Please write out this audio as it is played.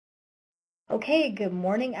Okay, good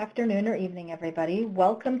morning, afternoon, or evening, everybody.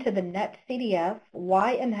 Welcome to the NetCDF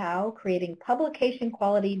Why and How Creating Publication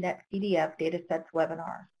Quality NetCDF Datasets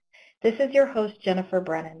webinar. This is your host, Jennifer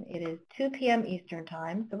Brennan. It is 2 p.m. Eastern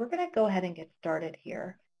Time, so we're going to go ahead and get started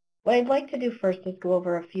here. What I'd like to do first is go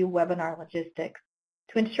over a few webinar logistics.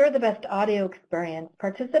 To ensure the best audio experience,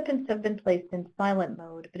 participants have been placed in silent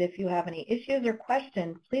mode, but if you have any issues or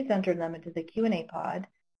questions, please enter them into the Q&A pod.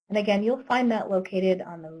 And again, you'll find that located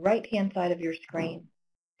on the right-hand side of your screen.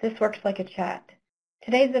 This works like a chat.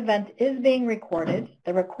 Today's event is being recorded.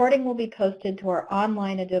 The recording will be posted to our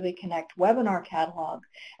online Adobe Connect webinar catalog,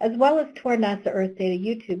 as well as to our NASA Earth Data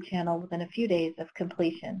YouTube channel within a few days of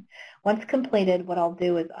completion. Once completed, what I'll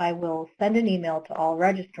do is I will send an email to all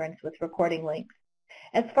registrants with recording links.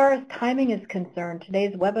 As far as timing is concerned,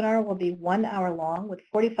 today's webinar will be 1 hour long with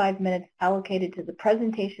 45 minutes allocated to the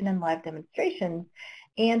presentation and live demonstrations,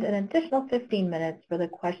 and an additional 15 minutes for the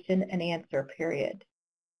question and answer period.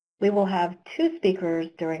 We will have 2 speakers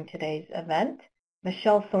during today's event,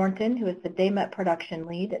 Michelle Thornton, who is the DAMET production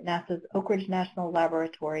lead at NASA's Oak Ridge National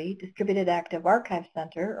Laboratory Distributed Active Archive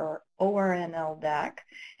Center, or ORNL DAAC,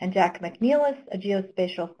 and Jack McNeilis, a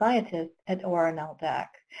geospatial scientist at ORNL DAAC.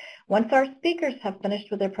 Once our speakers have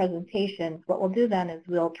finished with their presentations, what we'll do then is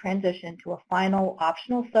we'll transition to a final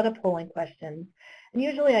optional set of polling questions. And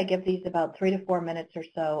usually I give these about 3 to 4 minutes or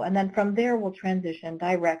so, and then from there we'll transition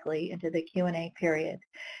directly into the Q&A period.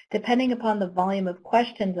 Depending upon the volume of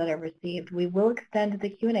questions that are received, we will extend the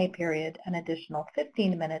Q&A period an additional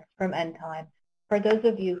 15 minutes from end time for those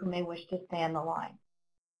of you who may wish to stay on the line.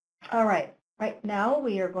 All right, right now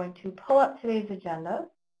we are going to pull up today's agenda.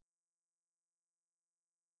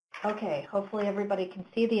 Okay, hopefully everybody can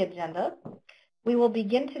see the agenda. We will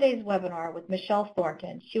begin today's webinar with Michelle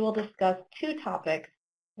Thornton. She will discuss 2 topics.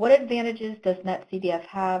 What advantages does NetCDF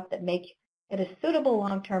have that make it a suitable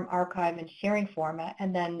long-term archive and sharing format?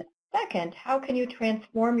 And then second, how can you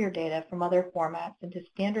transform your data from other formats into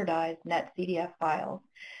standardized NetCDF files?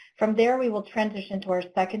 From there, we will transition to our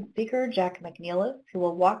second speaker, Jack McNeilis, who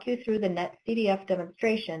will walk you through the NetCDF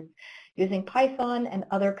demonstration using Python and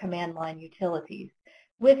other command line utilities.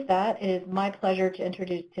 With that, it is my pleasure to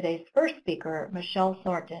introduce today's first speaker, Michelle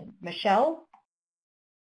Thornton. Michelle?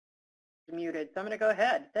 Muted, so I'm going to go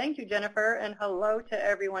ahead. Thank you, Jennifer, and hello to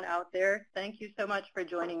everyone out there. Thank you so much for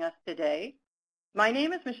joining us today. My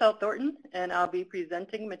name is Michelle Thornton, and I'll be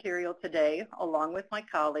presenting material today along with my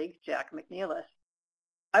colleague, Jack McNeilis.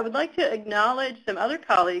 I would like to acknowledge some other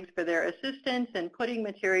colleagues for their assistance in putting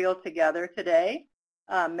material together today.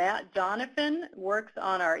 Matt Donovan works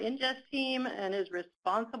on our ingest team and is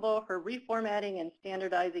responsible for reformatting and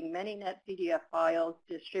standardizing many NetCDF files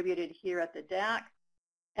distributed here at the DAAC.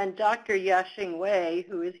 And Dr. Yashing Wei,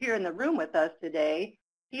 who is here in the room with us today,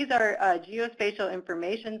 he's our geospatial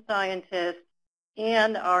information scientist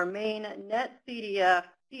and our main NetCDF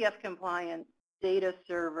CF compliant data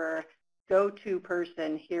server go-to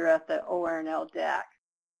person here at the ORNL DAAC.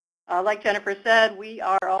 Like Jennifer said, we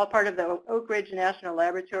are all part of the Oak Ridge National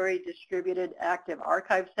Laboratory Distributed Active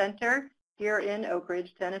Archive Center here in Oak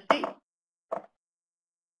Ridge, Tennessee.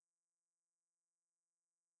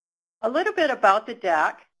 A little bit about the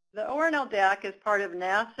DAAC. The ORNL DAAC is part of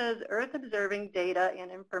NASA's Earth Observing Data and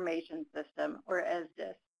Information System, or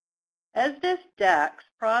ESDIS. ESDIS DAACs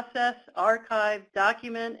process, archive,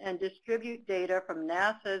 document, and distribute data from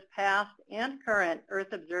NASA's past and current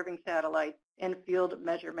Earth observing satellites and field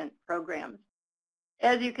measurement programs.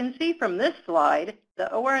 As you can see from this slide, the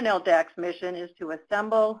ORNL DAAC's mission is to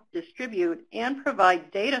assemble, distribute, and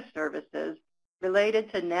provide data services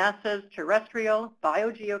related to NASA's terrestrial,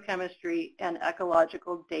 biogeochemistry, and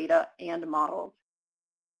ecological data and models.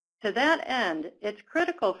 To that end, it's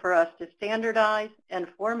critical for us to standardize and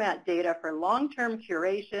format data for long-term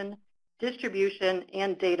curation, distribution,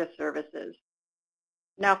 and data services.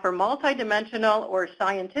 Now, for multidimensional or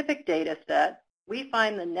scientific data sets, we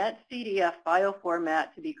find the NetCDF file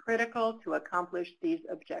format to be critical to accomplish these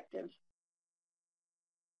objectives.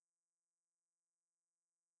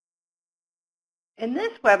 In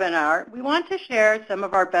this webinar, we want to share some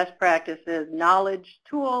of our best practices, knowledge,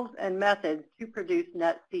 tools, and methods to produce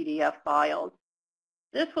NetCDF files.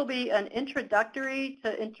 This will be an introductory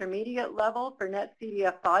to intermediate level for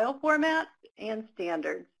NetCDF file formats and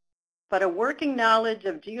standards, but a working knowledge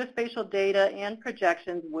of geospatial data and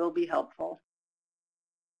projections will be helpful.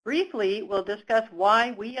 Briefly, we'll discuss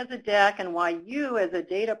why we as a DAAC and why you as a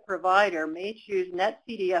data provider may choose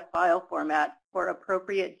NetCDF file format for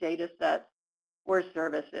appropriate data sets or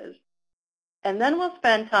services. And then we'll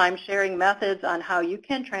spend time sharing methods on how you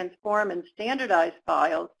can transform and standardize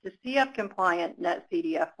files to CF-compliant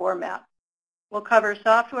NetCDF format. We'll cover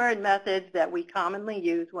software and methods that we commonly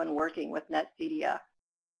use when working with NetCDF.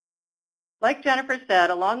 Like Jennifer said,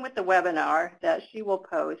 along with the webinar that she will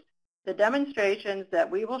post, the demonstrations that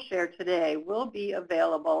we will share today will be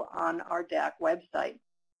available on our DAAC website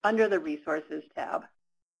under the Resources tab.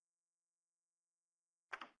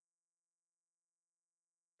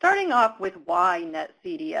 Starting off with why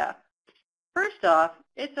NetCDF. First off,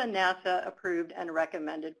 it's a NASA-approved and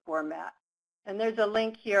recommended format. And there's a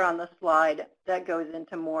link here on the slide that goes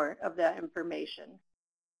into more of that information.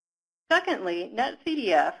 Secondly,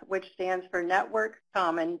 NetCDF, which stands for Network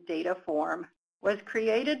Common Data Form, was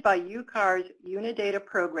created by UCAR's Unidata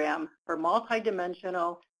program for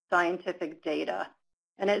multidimensional scientific data,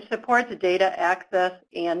 and it supports data access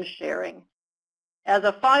and sharing. As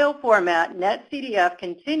a file format, NetCDF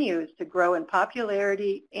continues to grow in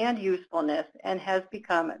popularity and usefulness and has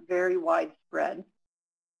become very widespread.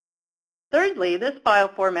 Thirdly, this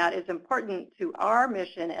file format is important to our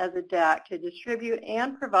mission as a DAAC to distribute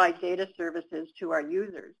and provide data services to our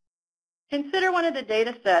users. Consider one of the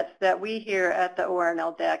data sets that we here at the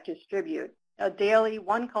ORNL DAAC distribute, a daily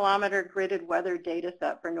 1-kilometer gridded weather data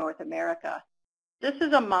set for North America. This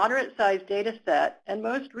is a moderate-sized data set, and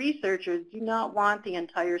most researchers do not want the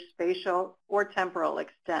entire spatial or temporal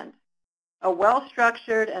extent. A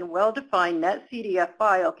well-structured and well-defined NetCDF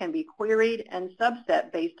file can be queried and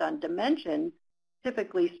subset based on dimensions,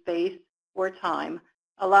 typically space or time,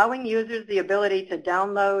 allowing users the ability to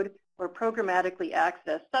download or programmatically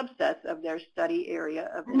access subsets of their study area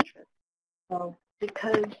of interest.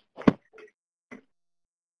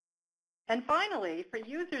 And finally, for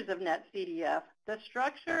users of NetCDF, the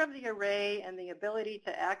structure of the array and the ability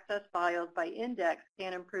to access files by index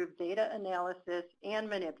can improve data analysis and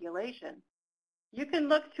manipulation. You can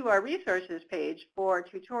look to our resources page for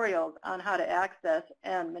tutorials on how to access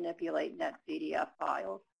and manipulate NetCDF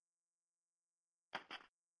files.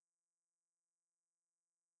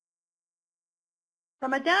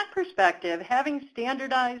 From a DAAC perspective, having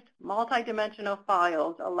standardized multidimensional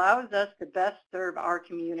files allows us to best serve our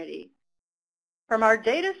community. From our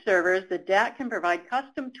data servers, the DAAC can provide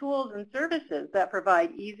custom tools and services that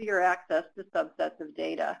provide easier access to subsets of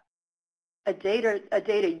data. A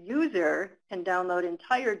data user can download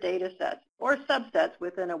entire data sets or subsets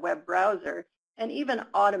within a web browser and even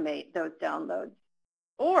automate those downloads.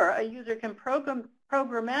 Or a user can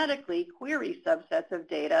programmatically query subsets of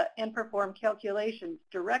data and perform calculations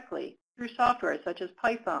directly through software such as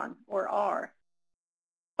Python or R.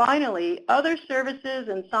 Finally, other services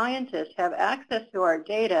and scientists have access to our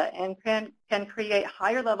data and can create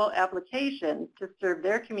higher-level applications to serve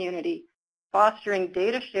their community, fostering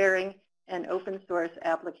data sharing and open-source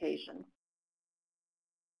applications.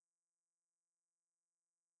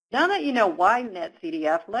 Now that you know why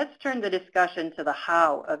NetCDF, let's turn the discussion to the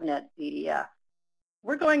how of NetCDF.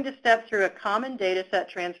 We're going to step through a common dataset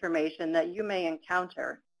transformation that you may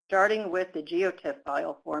encounter, starting with the GeoTIFF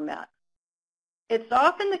file format. It's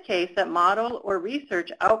often the case that model or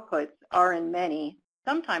research outputs are in many,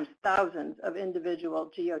 sometimes thousands of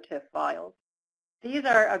individual GeoTIFF files. These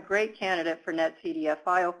are a great candidate for NetCDF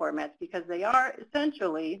file formats because they are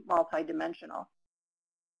essentially multidimensional.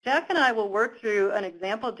 Jack and I will work through an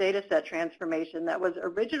example dataset transformation that was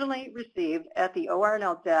originally received at the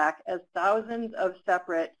ORNL DAAC as thousands of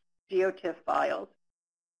separate GeoTIFF files.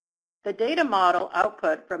 The data model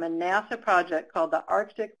output from a NASA project called the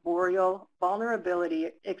Arctic Boreal Vulnerability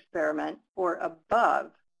Experiment, or ABOVE,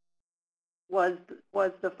 was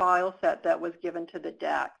the file set that was given to the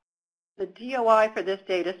DAAC. The DOI for this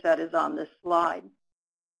data set is on this slide.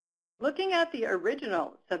 Looking at the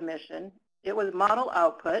original submission, it was model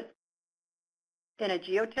output in a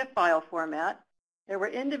GeoTIFF file format. There were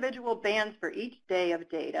individual bands for each day of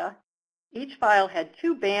data. Each file had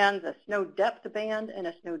 2 bands, a snow depth band and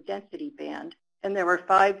a snow density band, and there were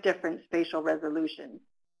 5 different spatial resolutions.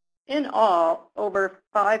 In all, over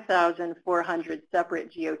 5,400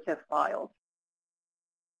 separate GeoTIFF files.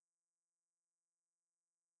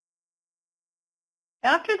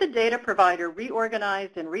 After the data provider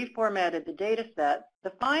reorganized and reformatted the dataset, the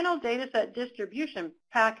final dataset distribution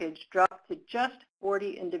package dropped to just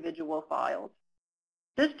 40 individual files.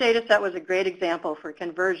 This dataset was a great example for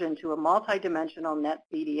conversion to a multidimensional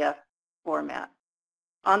NetCDF format.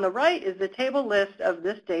 On the right is the table list of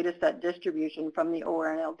this dataset distribution from the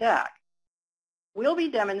ORNL DAAC. We'll be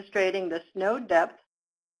demonstrating the snow depth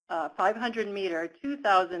 500-meter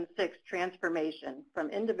 2006 transformation from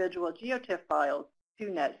individual GeoTIFF files to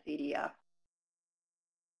NetCDF.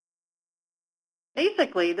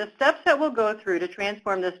 Basically, the steps that we'll go through to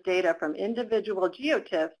transform this data from individual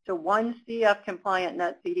GeoTIFFs to one CF-compliant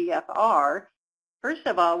NetCDF are First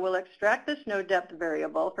of all, we'll extract the snow depth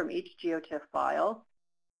variable from each GeoTIFF file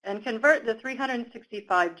and convert the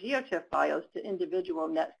 365 GeoTIFF files to individual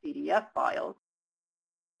NetCDF files.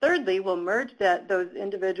 Thirdly, we'll merge those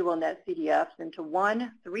individual NetCDFs into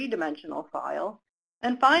one 3-dimensional file.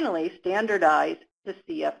 And finally, standardize to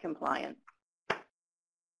CF compliance.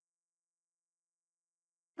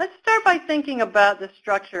 Let's start by thinking about the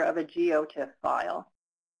structure of a GeoTIFF file.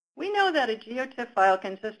 We know that a GeoTIFF file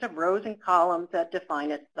consists of rows and columns that define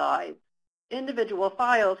its size. Individual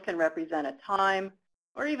files can represent a time,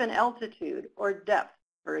 or even altitude or depth,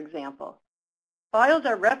 for example. Files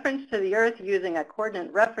are referenced to the Earth using a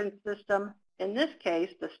coordinate reference system. In this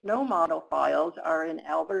case, the snow model files are in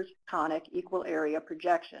Albers conic equal area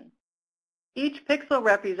projection. Each pixel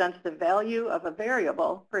represents the value of a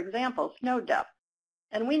variable, for example, snow depth.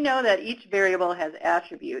 And we know that each variable has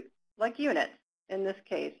attributes, like units, in this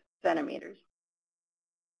case, centimeters.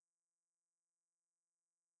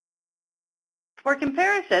 For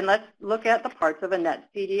comparison, let's look at the parts of a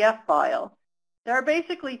NetCDF file. There are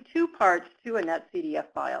basically two parts to a NetCDF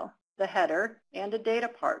file, the header and a data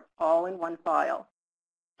part, all in one file.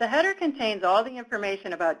 The header contains all the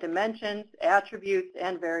information about dimensions, attributes,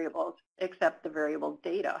 and variables, except the variable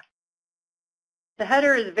data. The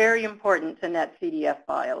header is very important to NetCDF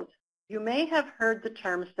files. You may have heard the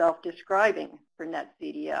term self-describing for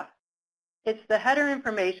NetCDF. It's the header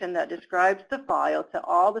information that describes the file to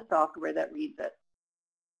all the software that reads it.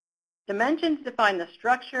 Dimensions define the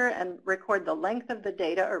structure and record the length of the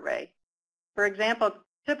data array. For example,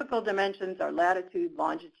 typical dimensions are latitude,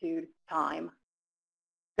 longitude, time.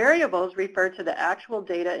 Variables refer to the actual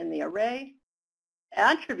data in the array.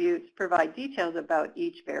 Attributes provide details about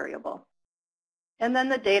each variable. And then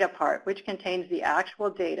the data part, which contains the actual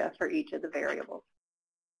data for each of the variables.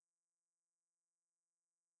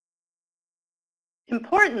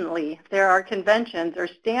 Importantly, there are conventions or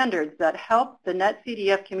standards that help the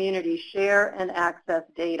NetCDF community share and access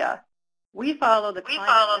data. We follow the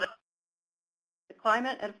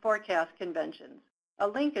climate and forecast conventions. A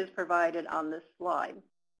link is provided on this slide.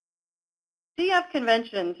 CF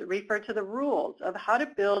conventions refer to the rules of how to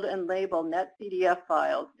build and label NetCDF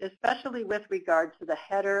files, especially with regard to the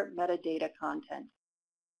header metadata content.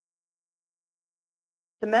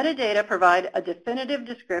 The metadata provide a definitive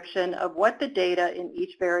description of what the data in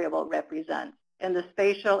each variable represents and the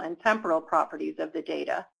spatial and temporal properties of the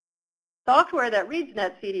data. Software that reads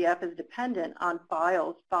NetCDF is dependent on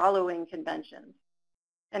files following conventions.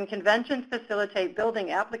 And conventions facilitate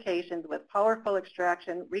building applications with powerful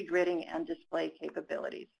extraction, regridding, and display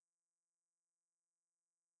capabilities.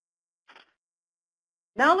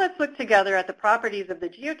 Now let's look together at the properties of the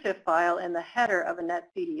GeoTIFF file and the header of a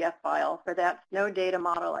NetCDF file for that snow data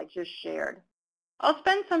model I just shared. I'll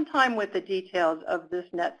spend some time with the details of this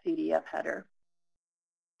NetCDF header.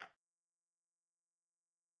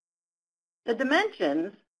 The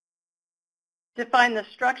dimensions define the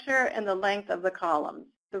structure and the length of the columns,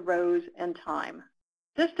 the rows, and time.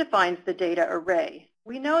 This defines the data array.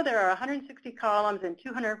 We know there are 160 columns and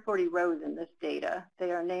 240 rows in this data. They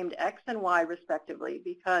are named X and Y respectively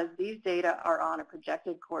because these data are on a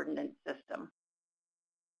projected coordinate system.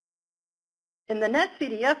 In the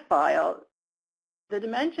NetCDF file, the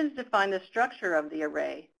dimensions define the structure of the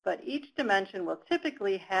array, but each dimension will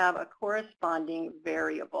typically have a corresponding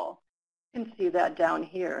variable. You can see that down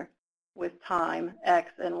here with time,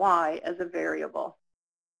 X, and Y as a variable.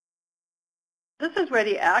 This is where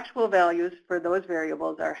the actual values for those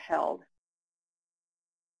variables are held.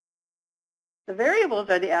 The variables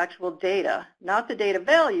are the actual data, not the data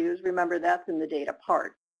values. Remember, that's in the data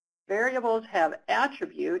part. Variables have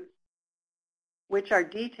attributes, which are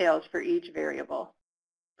details for each variable.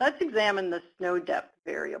 Let's examine the snow depth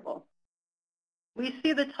variable. We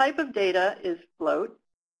see the type of data is float.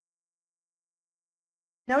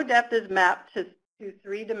 Snow depth is mapped to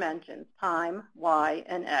 3 dimensions, time, Y,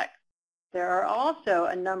 and X. There are also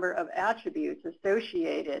a number of attributes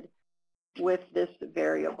associated with this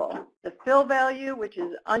variable. The fill value, which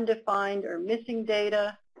is undefined or missing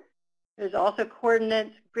data. There's also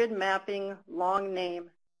coordinates, grid mapping, long name,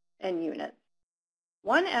 and units.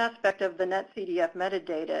 One aspect of the NetCDF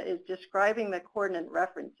metadata is describing the coordinate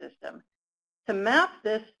reference system. To map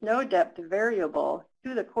this snow depth variable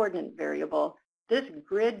to the coordinate variable, this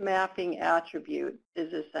grid mapping attribute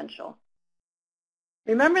is essential.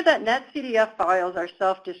 Remember that NetCDF files are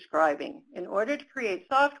self-describing. In order to create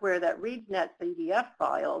software that reads NetCDF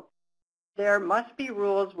files, there must be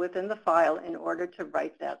rules within the file in order to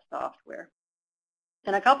write that software.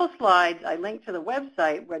 In a couple slides, I link to the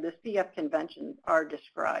website where the CF conventions are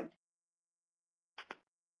described.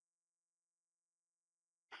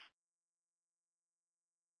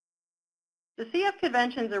 The CF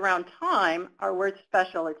conventions around time are worth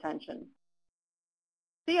special attention.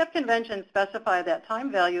 CF conventions specify that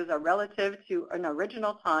time values are relative to an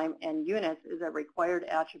original time and units is a required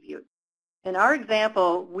attribute. In our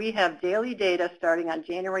example, we have daily data starting on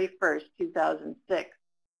January 1st, 2006.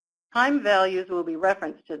 Time values will be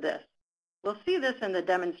referenced to this. We'll see this in the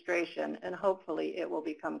demonstration, and hopefully it will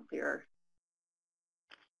become clearer.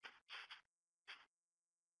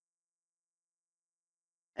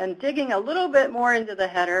 And digging a little bit more into the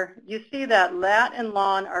header, you see that lat and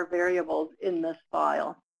lon are variables in this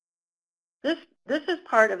file. This is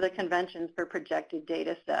part of the conventions for projected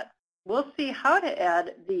data set. We'll see how to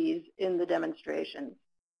add these in the demonstration.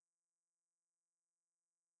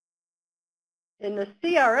 In the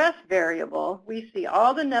CRS variable, we see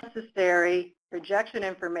all the necessary projection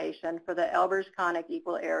information for the Albers conic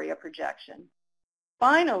equal area projection.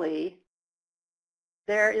 Finally,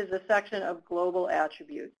 there is a section of global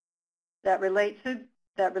attributes that relate to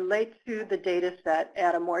the data set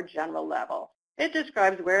at a more general level. It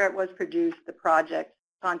describes where it was produced, the project,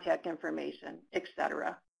 contact information,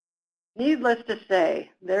 etc. Needless to say,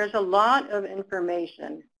 there's a lot of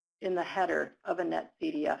information in the header of a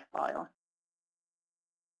NetCDF file.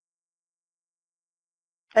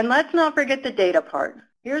 And let's not forget the data part.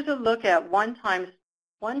 Here's a look at one time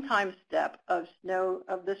step of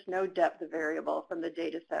the snow depth variable from the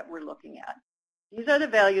data set we're looking at. These are the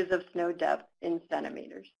values of snow depth in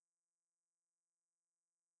centimeters.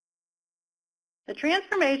 The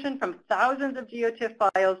transformation from thousands of GeoTIFF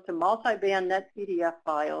files to multi-band NetCDF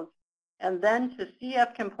files and then to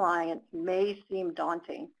CF compliance may seem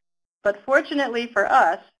daunting. But fortunately for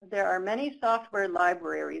us, there are many software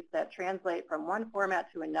libraries that translate from one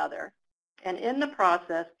format to another, and in the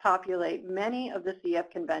process populate many of the CF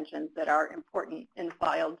conventions that are important in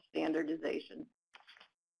filed standardization.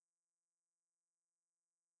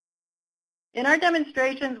 In our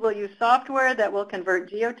demonstrations, we'll use software that will convert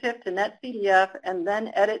GeoTIFF to NetCDF and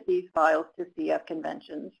then edit these files to CF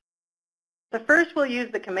conventions. The first will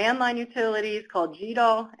use the command line utilities called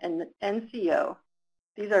GDAL and NCO.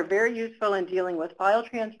 These are very useful in dealing with file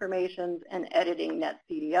transformations and editing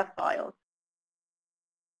NetCDF files.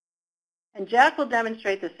 And Jack will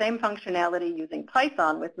demonstrate the same functionality using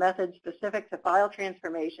Python with methods specific to file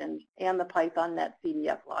transformations and the Python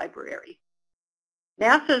NetCDF library.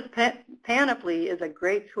 NASA's Panoply is a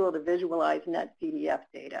great tool to visualize NetCDF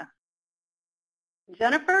data.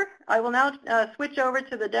 Jennifer, I will now switch over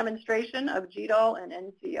to the demonstration of GDAL and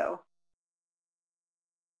NCO.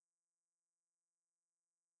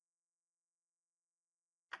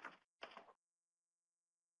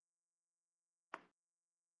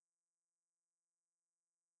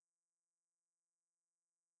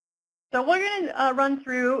 So we're going to run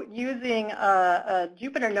through using a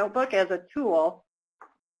Jupyter Notebook as a tool,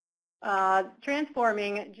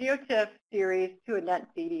 transforming GeoTIFF series to a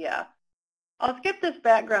NetCDF. I'll skip this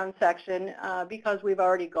background section because we've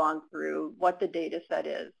already gone through what the data set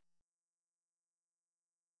is.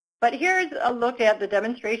 But here's a look at the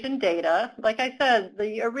demonstration data. Like I said,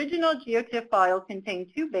 the original GeoTIFF file contained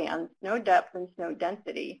two bands, snow depth and snow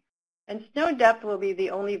density. And snow depth will be the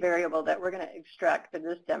only variable that we're going to extract for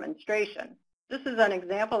this demonstration. This is an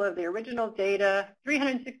example of the original data,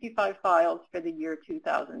 365 files for the year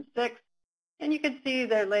 2006. And you can see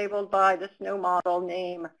they're labeled by the snow model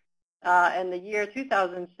name and the year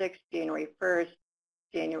 2006, January 1st,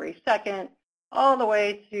 January 2nd, all the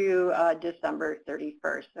way to December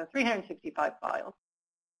 31st, so 365 files.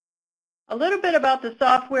 A little bit about the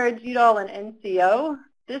software GDAL and NCO.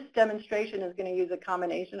 This demonstration is going to use a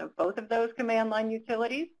combination of both of those command line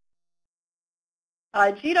utilities.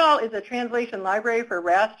 GDAL is a translation library for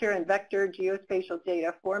raster and vector geospatial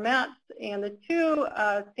data formats, and the two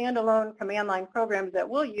standalone command line programs that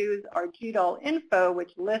we'll use are GDAL Info,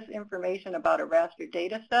 which lists information about a raster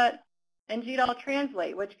data set, and GDAL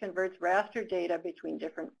Translate, which converts raster data between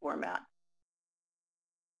different formats.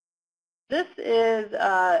 This is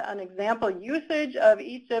an example usage of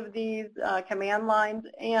each of these command lines,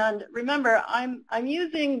 and remember, I'm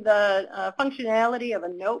using the functionality of a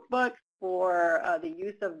notebook for the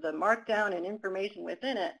use of the markdown and information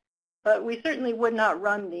within it, but we certainly would not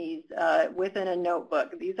run these within a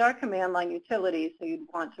notebook. These are command line utilities, so you'd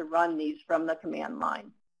want to run these from the command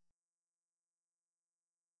line.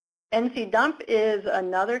 NCDump is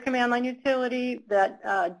another command line utility that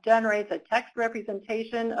generates a text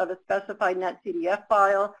representation of a specified NetCDF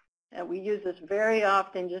file. And we use this very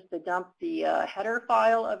often just to dump the header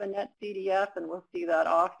file of a NetCDF, and we'll see that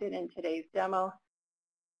often in today's demo.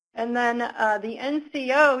 And then the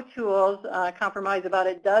NCO tools comprise about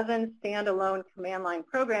a dozen standalone command line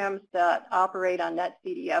programs that operate on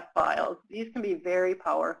NetCDF files. These can be very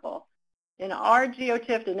powerful. In our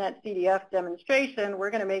GeoTIFF to NetCDF demonstration, we're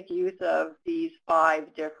going to make use of these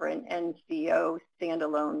 5 different NCO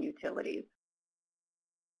standalone utilities.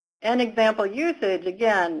 And example usage,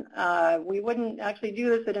 again, we wouldn't actually do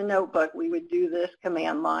this in a notebook. We would do this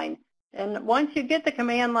command line. And once you get the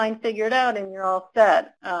command line figured out and you're all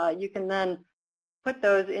set, you can then put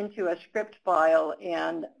those into a script file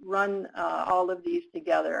and run all of these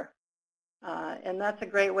together. And that's a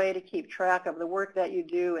great way to keep track of the work that you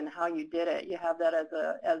do and how you did it. You have that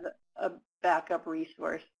as a backup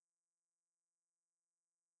resource.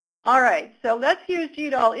 All right, so let's use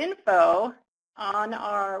GDAL info on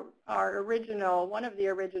our original, one of the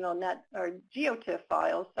original GeoTIFF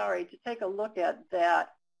files, to take a look at that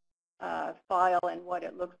file and what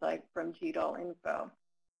it looks like from GDAL info.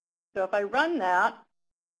 So if I run that,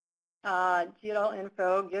 GDAL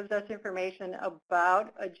info gives us information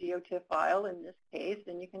about a GeoTIFF file in this case,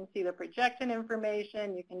 and you can see the projection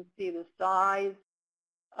information, you can see the size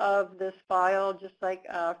of this file just like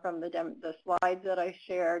from the slides that I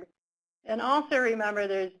shared. And also remember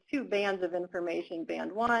there's 2 bands of information,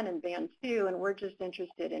 band 1 and band 2, and we're just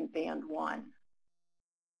interested in band 1.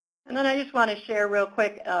 And then I just want to share real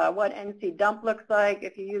quick what NC dump looks like.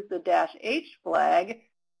 If you use the -H flag,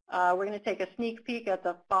 we're going to take a sneak peek at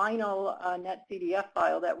the final NetCDF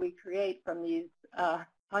file that we create from these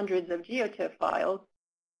hundreds of GeoTIFF files.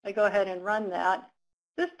 I go ahead and run that.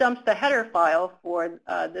 This dumps the header file for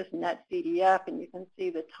this NetCDF, and you can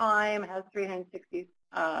see the time has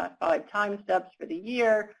 365 time steps for the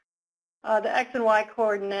year, the X and Y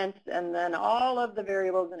coordinates, and then all of the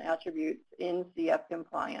variables and attributes in CF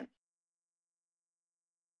compliance.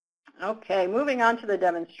 Okay, moving on to the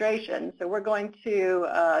demonstration. So we're going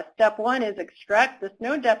to, step 1 is extract the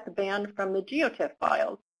snow depth band from the GeoTIFF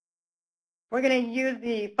files. We're going to use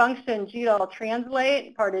the function GDAL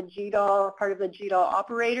translate, part of the GDAL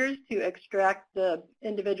operators, to extract the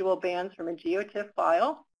individual bands from a GeoTIFF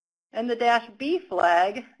file. And the -B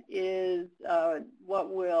flag is what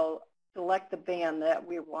will select the band that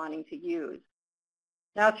we're wanting to use.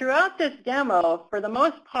 Now throughout this demo, for the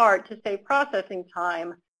most part, to save processing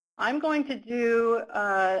time, I'm going to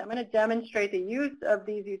demonstrate the use of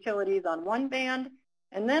these utilities on one band,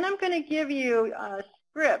 and then I'm going to give you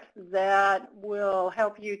scripts that will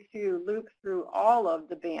help you to loop through all of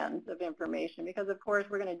the bands of information, because of course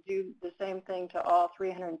we're going to do the same thing to all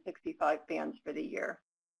 365 bands for the year.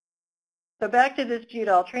 So back to this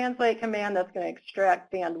GDAL translate command that's going to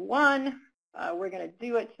extract band 1. We're going to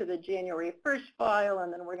do it to the January 1st file,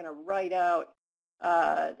 and then we're going to write out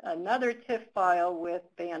another TIFF file with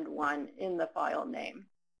band 1 in the file name.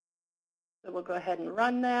 So we'll go ahead and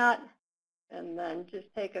run that, and then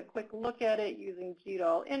just take a quick look at it using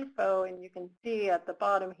GDAL info, and you can see at the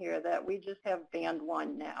bottom here that we just have band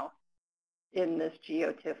 1 now in this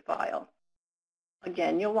GeoTIFF file.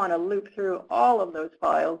 Again, you'll want to loop through all of those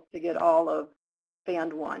files to get all of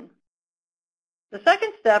band 1. The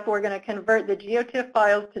second step, we're going to convert the GeoTIFF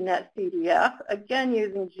files to NetCDF, again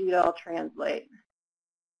using GDAL translate.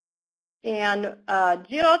 And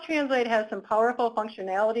GDAL translate has some powerful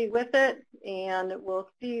functionality with it, and we'll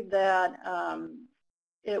see that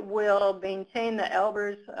it will maintain the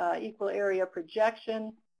Albers equal area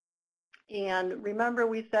projection. And remember,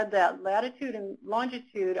 we said that latitude and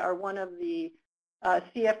longitude are one of the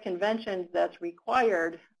CF conventions that's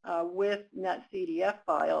required with NetCDF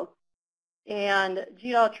files. And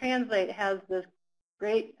GDAL translate has this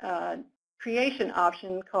great creation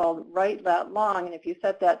option called write lat long, and if you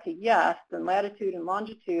set that to yes, then latitude and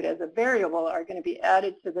longitude as a variable are going to be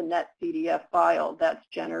added to the NetCDF file that's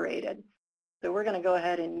generated. So we're going to go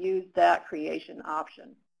ahead and use that creation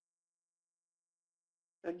option.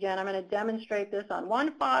 So again, I'm going to demonstrate this on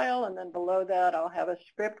one file, and then below that I'll have a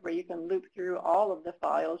script where you can loop through all of the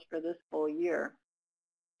files for this full year.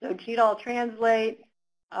 So GDAL translate,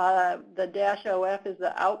 the -OF is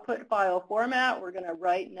the output file format. We're going to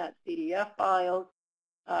write NetCDF files.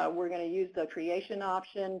 We're going to use the creation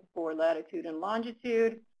option for latitude and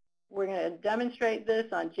longitude. We're going to demonstrate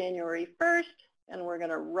this on January 1st, and we're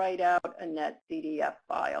going to write out a NetCDF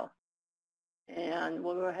file. And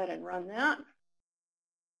we'll go ahead and run that.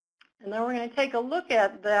 And then we're going to take a look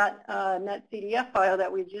at that NetCDF file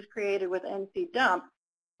that we just created with NC dump.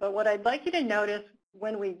 But what I'd like you to notice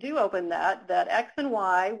when we do open that X and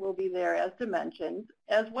Y will be there as dimensions,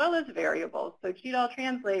 as well as variables. So GDAL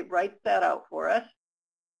translate writes that out for us.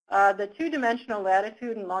 The two-dimensional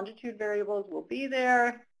latitude and longitude variables will be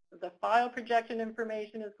there. The file projection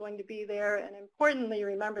information is going to be there. And importantly,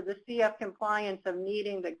 remember the CF compliance of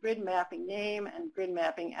needing the grid mapping name and grid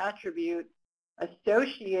mapping attribute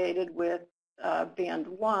associated with band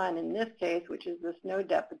 1 in this case, which is the snow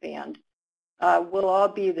depth band, will all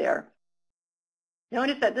be there.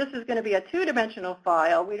 Notice that this is going to be a two-dimensional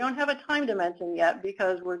file. We don't have a time dimension yet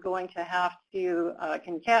because we're going to have to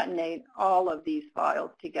concatenate all of these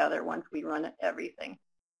files together once we run everything.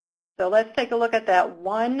 So let's take a look at that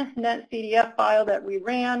one NetCDF file that we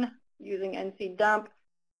ran using NCDump.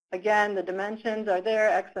 Again, the dimensions are there,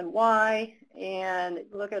 X and Y, and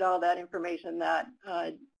look at all that information that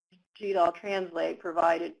GDAL Translate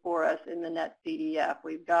provided for us in the NetCDF.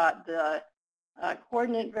 We've got the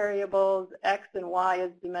coordinate variables, X and Y as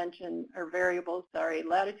dimension, or variables, sorry,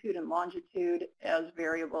 latitude and longitude as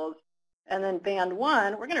variables. And then band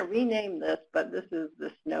 1, we're going to rename this, but this is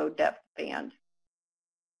the snow depth band.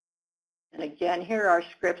 And again, here are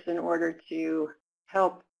scripts in order to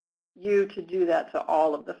help you to do that to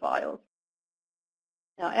all of the files.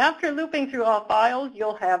 Now, after looping through all files,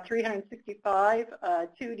 you'll have 365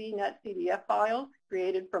 2D NetCDF files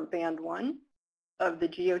created from band 1 of the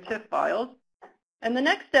GeoTIFF files. And the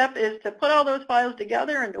next step is to put all those files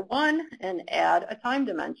together into one and add a time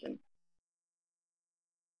dimension.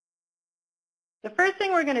 The first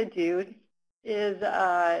thing we're going to do is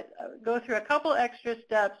go through a couple extra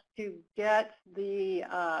steps to get the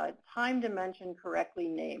time dimension correctly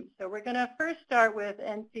named. So we're going to first start with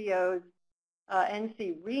NCO's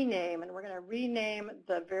NC rename, and we're going to rename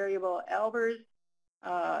the variable Albers,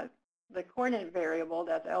 the coordinate variable,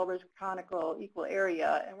 that's Albers conical equal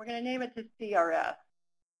area, and we're going to name it to CRS.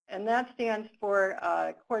 And that stands for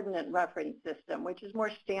Coordinate Reference System, which is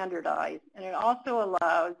more standardized. And it also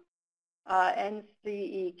allows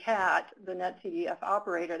NCECAT, the NetCDF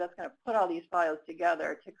operator, that's going to put all these files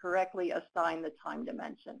together to correctly assign the time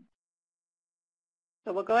dimension.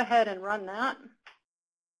 So we'll go ahead and run that.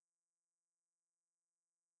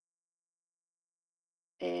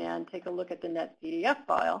 And take a look at the NetCDF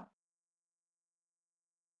file.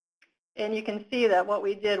 And you can see that what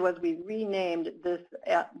we did was we renamed this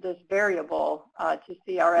variable to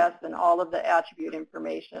CRS, and all of the attribute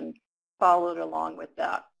information followed along with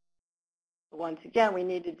that. Once again, we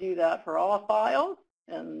need to do that for all files,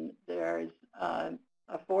 and there's a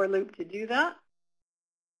for loop to do that.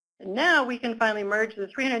 And now we can finally merge the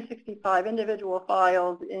 365 individual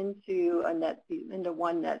files into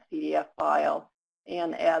one NetCDF file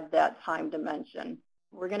and add that time dimension.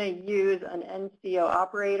 We're going to use an NCO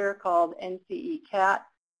operator called NCECAT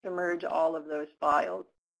to merge all of those files.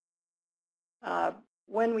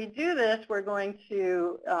 When we do this, we're going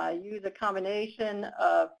to use a combination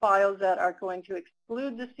of files that are going to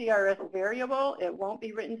exclude the CRS variable. It won't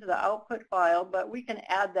be written to the output file, but we can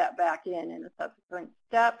add that back in a subsequent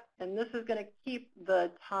step. And this is going to keep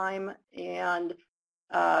the time and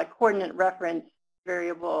coordinate reference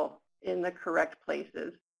variable in the correct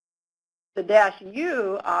places. The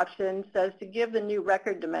 -U option says to give the new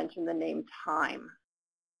record dimension the name time.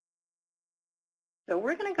 So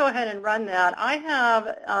we're going to go ahead and run that. I have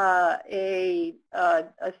a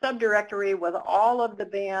subdirectory with all of the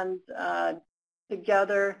bands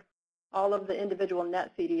together, all of the individual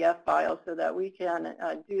NetCDF files, so that we can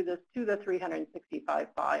do this to the 365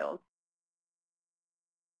 files.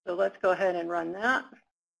 So let's go ahead and run that.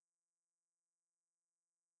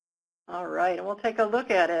 All right, and we'll take a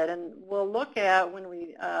look at it, and we'll look at when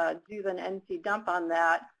we do the NC dump on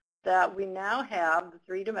that we now have the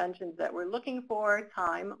three dimensions that we're looking for,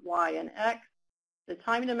 time, y, and x. The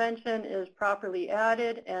time dimension is properly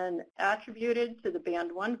added and attributed to the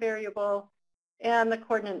band 1 variable, and the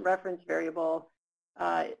coordinate reference variable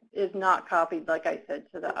is not copied, like I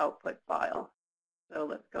said, to the output file. So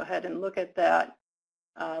let's go ahead and look at that.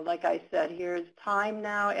 Like I said, here's time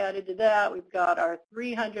now added to that. We've got our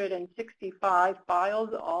 365 files,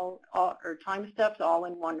 or time steps, all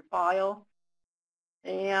in one file,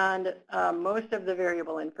 and most of the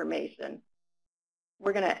variable information.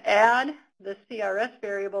 We're going to add the CRS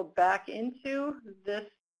variable back into this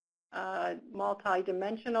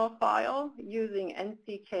multi-dimensional file using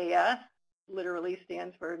NCKS, literally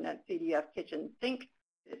stands for NetCDF Kitchen Sink.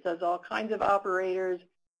 It does all kinds of operators,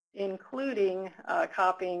 including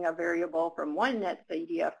copying a variable from one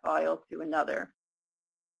NetCDF file to another.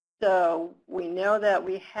 So we know that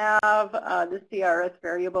we have the CRS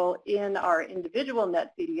variable in our individual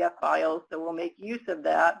NetCDF files, so we'll make use of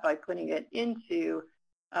that by putting it into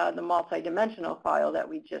the multi-dimensional file that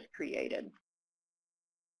we just created.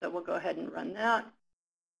 So we'll go ahead and run that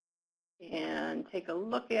and take a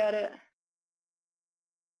look at it.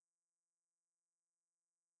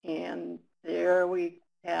 And there we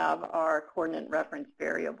have our coordinate reference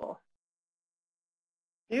variable.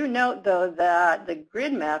 Do note, though, that the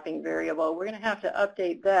grid mapping variable, we're going to have to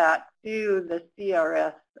update that to the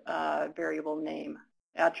CRS variable name,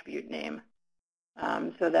 attribute name,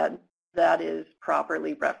 so that that is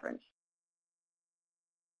properly referenced.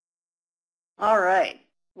 All right.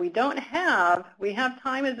 We have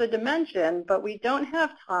time as a dimension, but we don't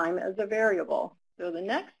have time as a variable. So the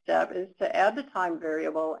next step is to add the time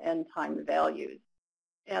variable and time values.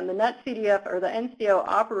 And the NetCDF, or the NCO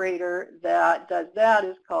operator that does that,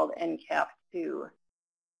 is called NCAP2.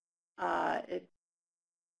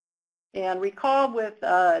 And recall with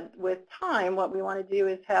time, what we want to do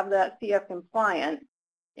is have that CF compliant.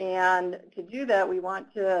 And to do that, we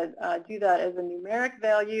want to do that as a numeric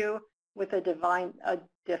value with a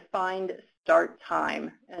defined start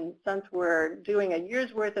time. And since we're doing a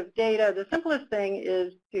year's worth of data, the simplest thing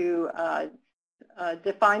is to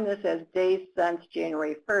define this as days since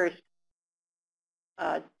January 1st,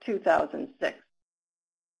 2006.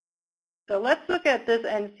 So let's look at this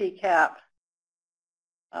NCCAP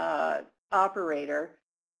operator,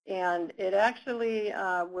 and it actually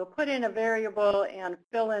will put in a variable and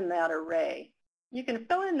fill in that array. You can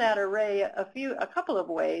fill in that array a couple of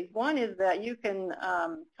ways. One is that you can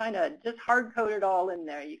kind of just hard code it all in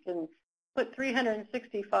there. You can put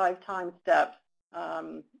 365 time steps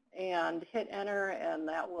and hit enter, and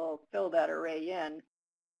that will fill that array in.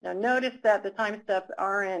 Now notice that the time steps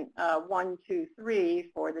aren't 1, 2,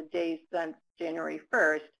 3 for the days since January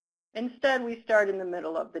 1st. Instead, we start in the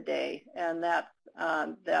middle of the day, and that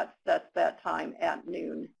sets that time at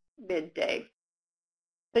noon, midday.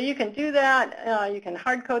 So you can do that. You can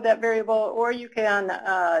hard code that variable, or you can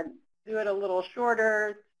do it a little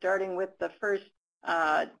shorter, starting with the first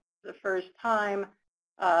time.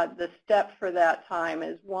 The step for that time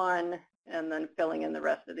is 1, and then filling in the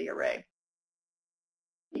rest of the array.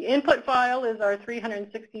 The input file is our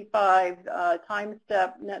 365 time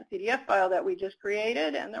step NetCDF file that we just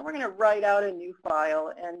created, and then we're going to write out a new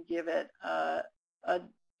file and give it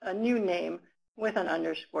a new name with an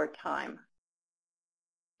underscore time.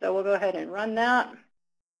 So we'll go ahead and run that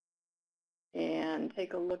and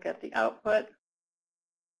take a look at the output.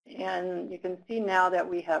 And you can see now that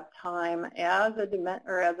we have time as a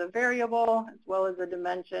variable as well as a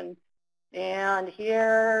dimension. And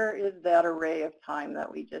here is that array of time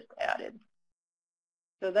that we just added.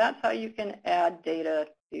 So that's how you can add data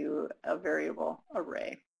to a variable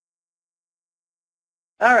array.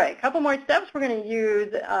 All right, a couple more steps. We're going to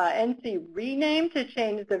use NC rename to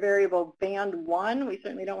change the variable band1. We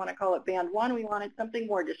certainly don't want to call it band1. We wanted something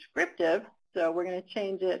more descriptive. So we're going to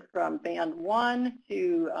change it from band1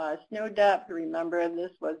 to snow depth. Remember,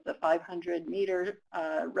 this was the 500-meter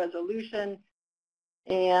resolution.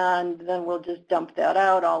 And then we'll just dump that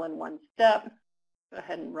out all in one step. Go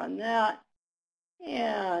ahead and run that.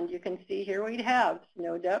 And you can see here we have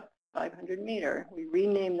snow depth 500 meter. We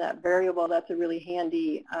renamed that variable. That's a really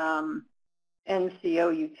handy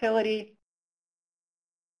NCO utility.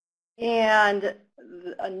 And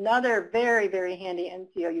another very, very handy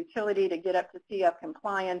NCO utility to get up to CF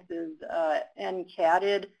compliance is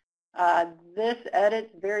NCADed. This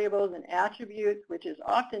edits variables and attributes, which is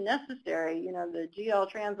often necessary. You know, the GL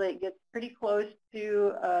translate gets pretty close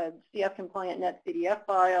to a CF compliant NetCDF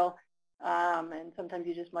file, and sometimes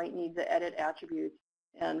you just might need to edit attributes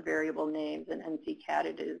and variable names, and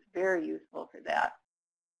NCCADed is very useful for that.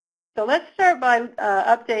 So let's start by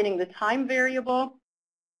updating the time variable.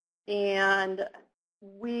 And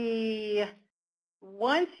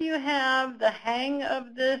once you have the hang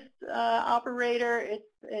of this operator,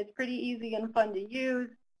 it's pretty easy and fun to use.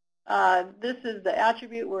 This is the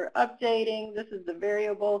attribute we're updating. This is the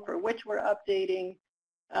variable for which we're updating.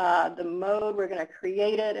 The mode, we're going to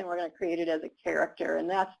create it, and we're going to create it as a character, and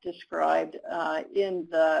that's described in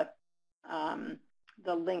the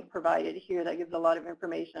link provided here that gives a lot of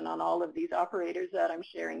information on all of these operators that I'm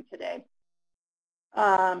sharing today.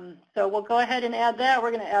 So we'll go ahead and add that.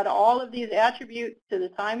 We're going to add all of these attributes to the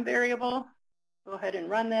time variable. Go ahead and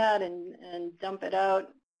run that and dump it out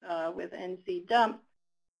with NC dump,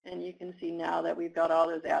 and you can see now that we've got all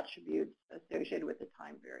those attributes associated with the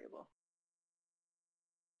time variable.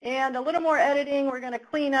 And a little more editing, we're going to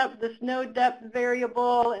clean up the snow depth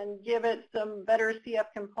variable and give it some better CF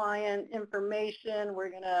compliant information. We're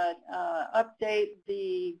going to update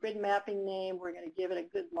the grid mapping name. We're going to give it a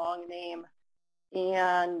good long name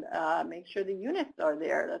and make sure the units are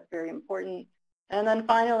there. That's very important. And then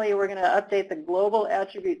finally, we're going to update the global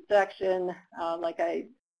attribute section. Like I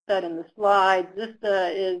said in the slides, this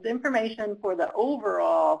is information for the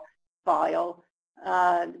overall file.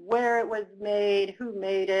 where it was made, who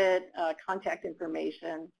made it, contact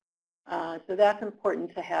information. So that's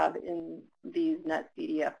important to have in these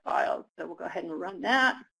NetCDF files. So we'll go ahead and run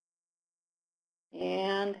that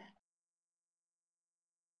and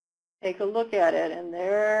take a look at it. And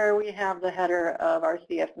there we have the header of our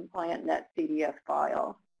CF compliant NetCDF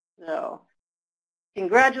file. So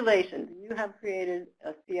congratulations, you have created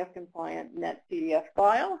a CF compliant NetCDF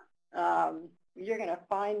file. You're going to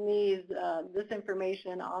find this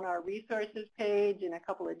information on our resources page. In a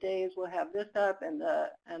couple of days, we'll have this up and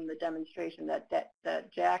the demonstration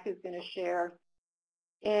that Jack is going to share.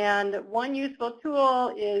 And one useful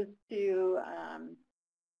tool is to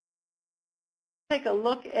take a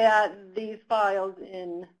look at these files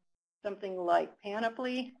in something like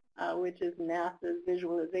Panoply, which is NASA's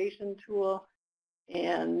visualization tool.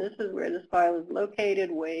 And this is where this file is located,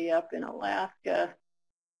 way up in Alaska.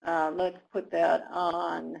 Let's put that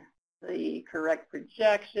on the correct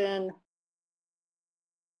projection.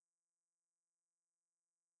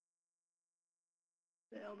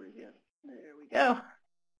 There we go.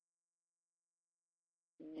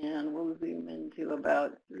 And we'll zoom into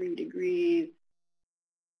about 3 degrees.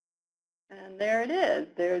 And there it is.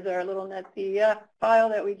 There's our little NetCDF file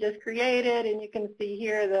that we just created. And you can see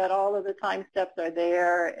here that all of the time steps are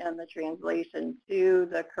there and the translation to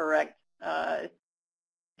the correct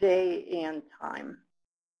day and time.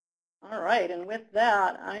 All right, and with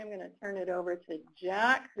that, I'm going to turn it over to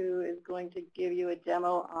Jack, who is going to give you a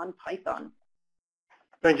demo on Python.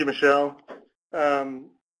 Thank you, Michelle.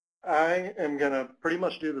 I am going to pretty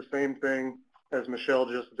much do the same thing as Michelle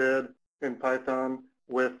just did in Python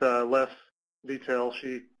with less detail.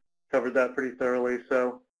 She covered that pretty thoroughly.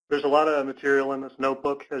 So there's a lot of material in this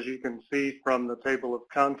notebook, as you can see from the table of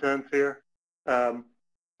contents here.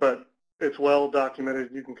 But it's well documented.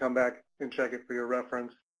 You can come back and check it for your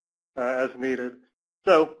reference as needed.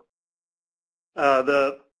 So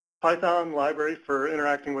the Python library for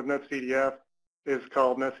interacting with NetCDF is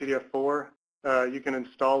called NetCDF4. You can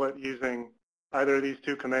install it using either of these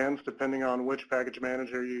two commands depending on which package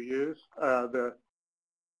manager you use. The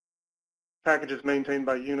package is maintained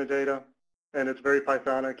by Unidata, and it's very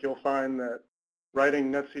Pythonic. You'll find that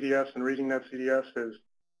writing NetCDFs and reading NetCDFs is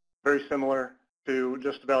very similar to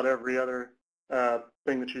just about every other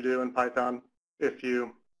thing that you do in Python if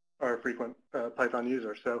you are a frequent Python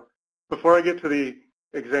user. So before I get to the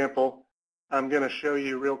example, I'm going to show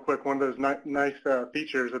you real quick one of those nice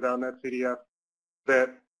features about NetCDF that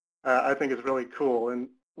I think is really cool. And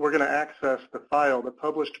we're going to access the file, the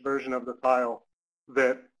published version of the file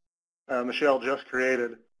that Michelle just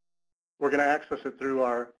created. We're going to access it through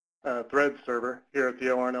our Threads server here at the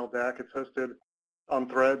ORNL DAAC. It's hosted on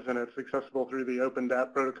Threads, and it's accessible through the Open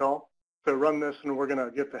DAP protocol. So run this, and we're going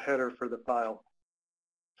to get the header for the file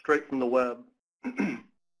straight from the web.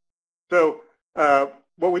 So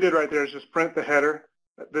what we did right there is just print the header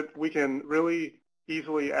that we can really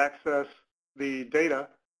easily access the data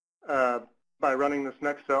by running this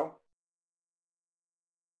next cell.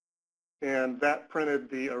 And that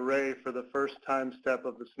printed the array for the first time step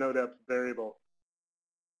of the snow depth variable.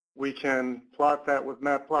 We can plot that with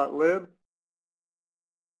matplotlib,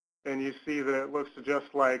 and you see that it looks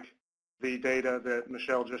just like the data that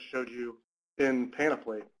Michelle just showed you in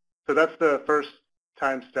Panoply. So that's the first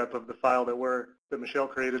time step of the file that Michelle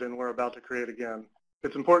created and we're about to create again.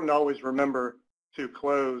 It's important to always remember to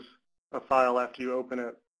close a file after you open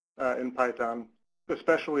it in Python,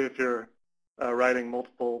 especially if you're writing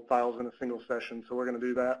multiple files in a single session. So we're going to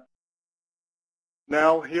do that.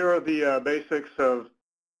 Now, here are the basics of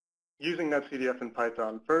using NetCDF in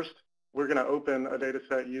Python. First, we're going to open a data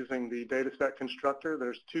set using the dataset constructor.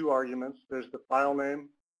 There's two arguments. There's the file name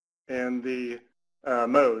and the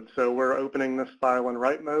mode. So we're opening this file in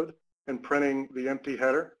write mode and printing the empty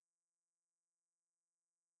header.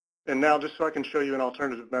 And now, just so I can show you an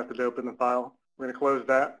alternative method to open the file, we're going to close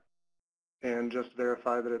that and just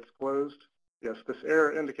verify that it's closed. Yes, this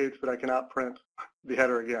error indicates that I cannot print the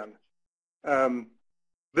header again.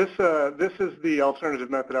 This is the alternative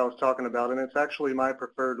method I was talking about, and it's actually my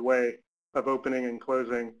preferred way of opening and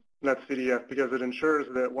closing NetCDF because it ensures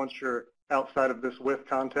that once you're outside of this with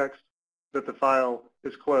context, that the file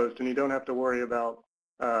is closed, and you don't have to worry about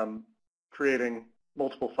creating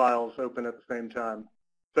multiple files open at the same time.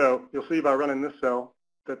 So you'll see by running this cell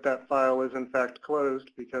that that file is in fact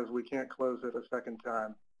closed because we can't close it a second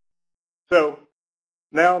time. So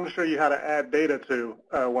now I'm going to show you how to add data to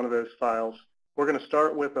one of those files. We're going to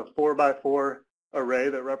start with a 4x4 array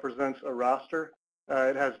that represents a roster.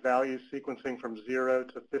 It has values sequencing from 0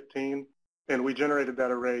 to 15, and we generated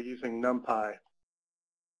that array using NumPy.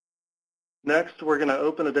 Next, we're going to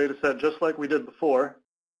open a data set just like we did before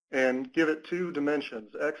and give it two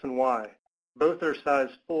dimensions, X and Y. Both are size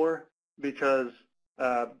 4 because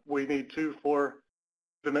we need two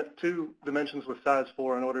dimensions with size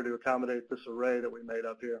 4 in order to accommodate this array that we made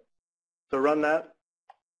up here. So run that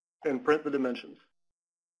and print the dimensions.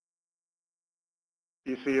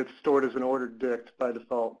 You see it's stored as an ordered dict by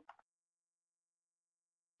default.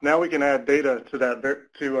 Now we can add data to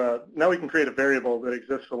that. Now we can create a variable that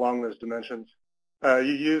exists along those dimensions. You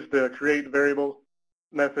use the create variable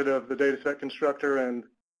method of the dataset constructor, and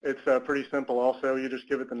it's pretty simple. Also, you just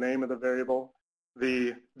give it the name of the variable,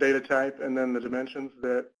 the data type, and then the dimensions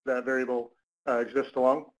that that variable exists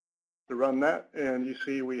along. To run that, and you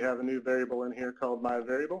see we have a new variable in here called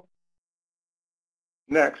myVariable.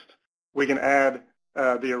 Next, we can add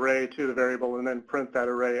the array to the variable and then print that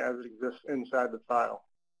array as it exists inside the file.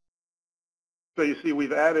 So you see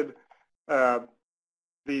we've added the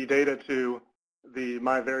data to the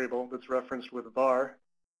myVariable that's referenced with var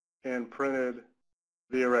and printed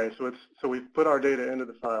the array. So we've put our data into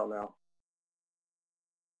the file now.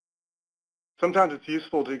 Sometimes it's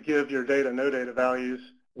useful to give your data no data values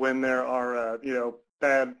when there are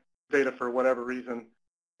bad data for whatever reason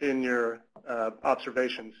in your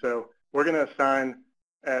observation. So we're going to assign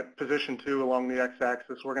at position 2 along the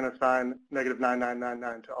x-axis, we're going to assign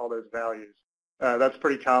 -9999 to all those values. That's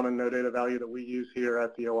pretty common no data value that we use here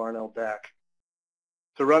at the ORNL DAAC.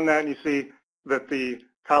 So run that and you see that the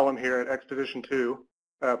column here at x position 2,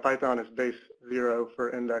 Python is base 0 for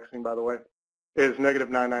indexing, by the way, is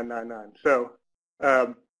 -9999. So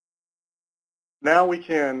now we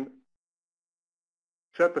can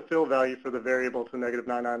set the fill value for the variable to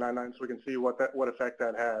 -9999 so we can see what effect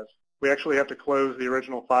that has. We actually have to close the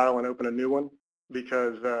original file and open a new one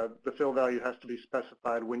because the fill value has to be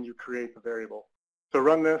specified when you create the variable. So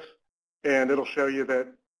run this and it'll show you that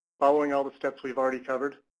following all the steps we've already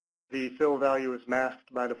covered, the fill value is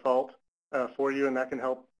masked by default for you, and that can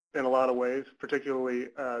help in a lot of ways, particularly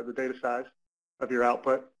the data size of your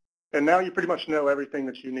output. And now you pretty much know everything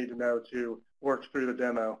that you need to know to work through the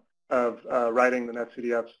demo of writing the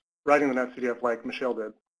NetCDF like Michelle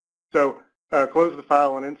did. So close the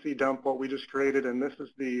file and NC dump what we just created, and this is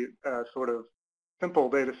the sort of simple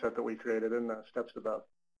data set that we created in the steps above.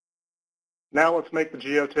 Now let's make the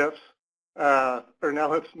geotiffs, or now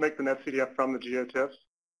let's make the NetCDF from the geotiffs.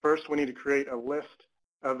 First, we need to create a list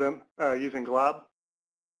of them using glob.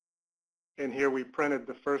 And here we printed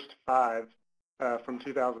the first 5 from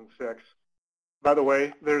 2006. By the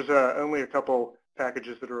way, there's only a couple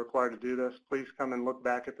packages that are required to do this. Please come and look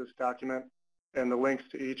back at this document, and the links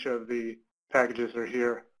to each of the packages are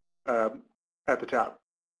here at the top.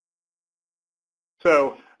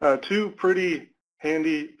 So 2 pretty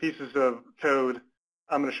handy pieces of code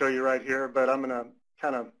I'm going to show you right here, but I'm going to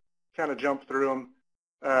kind of jump through them.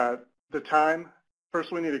 The time,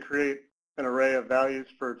 first we need to create an array of values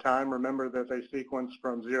for time. Remember that they sequence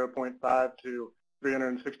from 0.5 to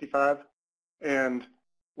 365, and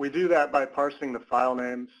we do that by parsing the file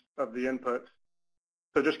names of the inputs.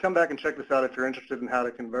 So just come back and check this out if you're interested in how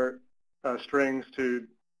to convert strings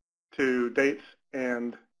to dates,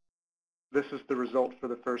 and this is the result for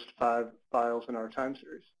the first 5 files in our time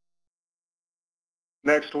series.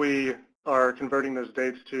 Next, we are converting those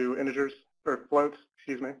dates to integers, or floats,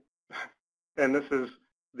 excuse me, and this is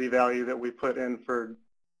the value that we put in for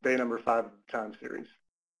day number 5 of the time series.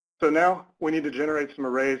 So now we need to generate some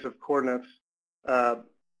arrays of coordinates,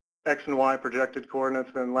 X and Y projected coordinates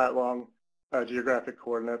and lat-long geographic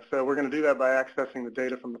coordinates. So we're going to do that by accessing the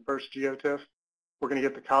data from the first geotiff. We're going to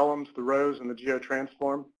get the columns, the rows, and the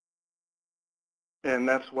geotransform. And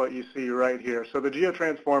that's what you see right here. So the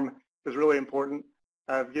geotransform is really important.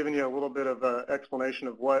 I've given you a little bit of an explanation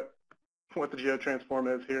of what the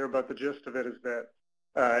geotransform is here, but the gist of it is that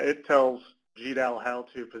it tells GDAL how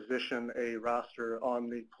to position a raster on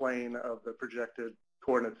the plane of the projected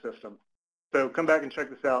coordinate system. So come back and check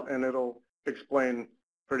this out, and it'll explain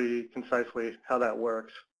pretty concisely how that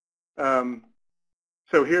works.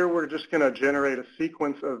 So here we're just going to generate a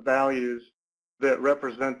sequence of values that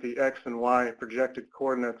represent the X and Y projected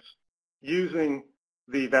coordinates using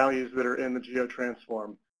the values that are in the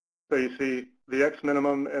geotransform. So you see the X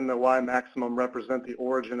minimum and the Y maximum represent the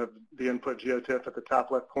origin of the input geotiff at the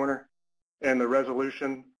top left corner, and the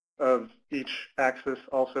resolution of each axis.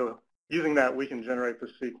 Also, using that, we can generate the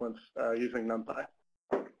sequence using NumPy.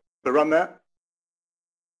 So run that,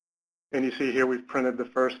 and you see here we've printed the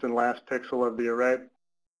first and last pixel of the array,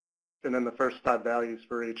 and then the first 5 values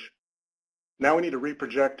for each. Now we need to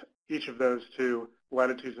reproject each of those to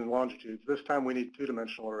latitudes and longitudes. This time we need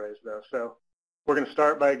 2-dimensional arrays, though. So we're going to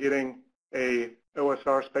start by getting a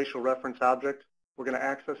OSR spatial reference object. We're going to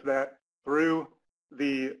access that through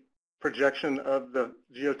the projection of the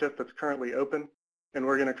geotiff that's currently open, and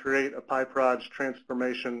we're going to create a PyProj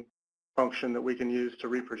transformation function that we can use to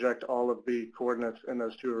reproject all of the coordinates in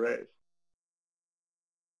those two arrays.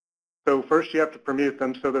 So first you have to permute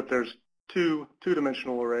them so that there's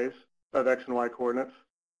two-dimensional arrays of X and Y coordinates,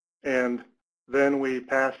 and then we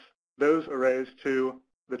pass those arrays to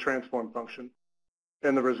the transform function,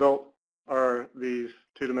 and the result are these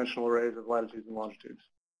two-dimensional arrays of latitudes and longitudes.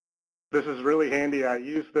 This is really handy. I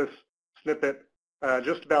use this snippet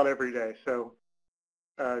just about every day, so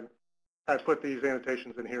I put these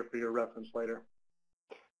annotations in here for your reference later.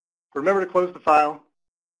 Remember to close the file,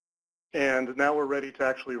 and now we're ready to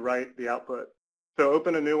actually write the output. So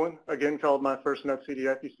open a new one, again called My First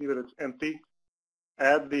NetCDF. You see that it's empty.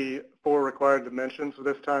 Add the 4 required dimensions.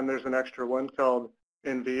 This time there's an extra one called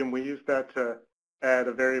NV, and we use that to add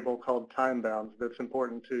a variable called time bounds that's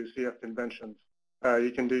important to CF conventions.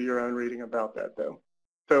 You can do your own reading about that, though.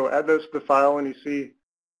 So add those to the file, and you see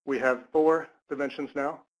we have 4 dimensions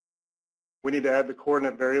now. We need to add the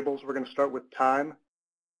coordinate variables. We're going to start with time.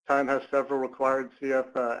 Time has several required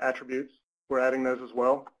CF attributes. We're adding those as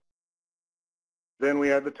well. Then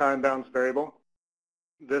we add the time bounds variable.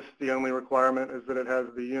 This, the only requirement is that it has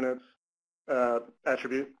the units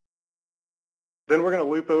attribute. Then we're going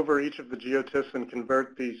to loop over each of the geotiffs and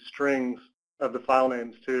convert the strings of the file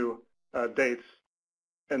names to dates,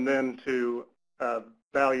 and then to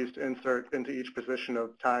values to insert into each position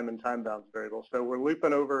of time and time bounds variable. So we're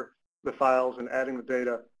looping over the files and adding the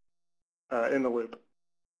data in the loop.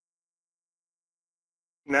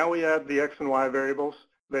 Now we add the X and Y variables.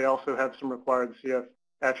 They also have some required CF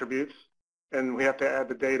attributes, and we have to add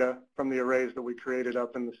the data from the arrays that we created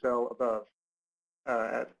up in the cell above,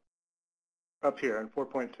 up here in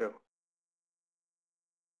 4.2.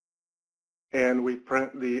 And we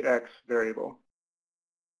print the X variable.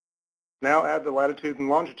 Now add the latitude and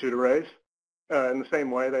longitude arrays. In the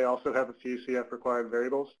same way, they also have a few CF required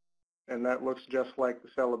variables, and that looks just like the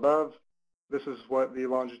cell above. This is what the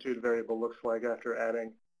longitude variable looks like after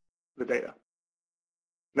adding the data.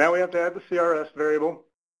 Now we have to add the CRS variable.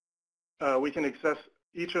 We can access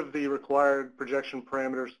each of the required projection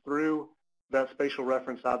parameters through that spatial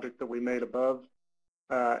reference object that we made above,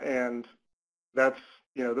 and that's,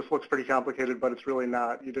 this looks pretty complicated, but it's really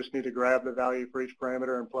not. You just need to grab the value for each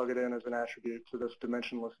parameter and plug it in as an attribute to this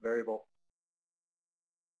dimensionless variable.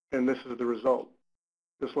 And this is the result.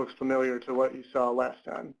 This looks familiar to what you saw last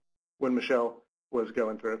time when Michelle was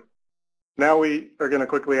going through. Now we are going to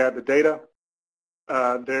quickly add the data.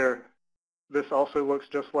 This also looks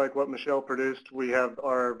just like what Michelle produced. We have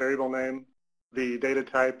our variable name, the data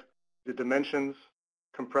type, the dimensions,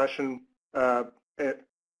 compression.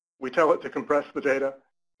 We tell it to compress the data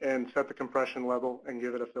and set the compression level and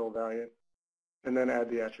give it a fill value, and then add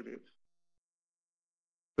the attributes.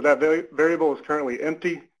 So that variable is currently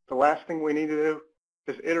empty. The last thing we need to do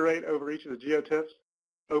is iterate over each of the geotiffs,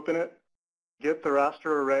 open it, get the raster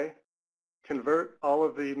array, convert all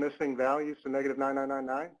of the missing values to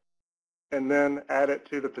 -9999, and then add it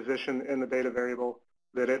to the position in the data variable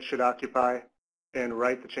that it should occupy and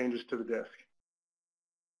write the changes to the disk.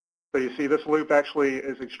 So you see this loop actually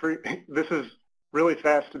is extreme. This is really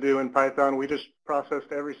fast to do in Python. We just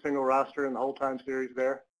processed every single raster in the whole time series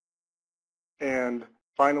there. And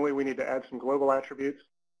finally, we need to add some global attributes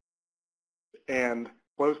and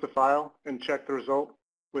close the file and check the result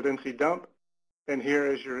with NCDump. And here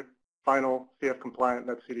is your final CF compliant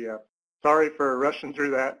NetCDF. Sorry for rushing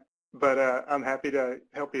through that, but I'm happy to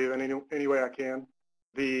help you in any way I can.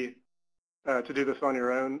 To do this on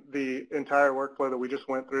your own, the entire workflow that we just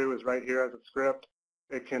went through is right here as a script.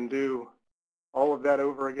 It can do all of that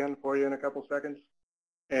over again for you in a couple seconds.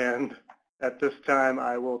 And at this time,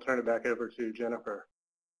 I will turn it back over to Jennifer.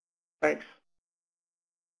 Thanks.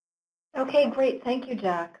 Okay, great. Thank you,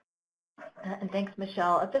 Jack. And thanks,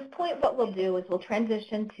 Michelle. At this point, what we'll do is we'll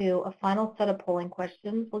transition to a final set of polling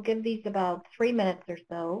questions. We'll give these about 3 minutes or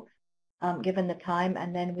so, given the time,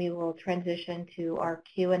 and then we will transition to our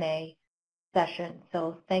Q&A session.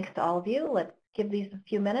 So thanks to all of you. Let's give these a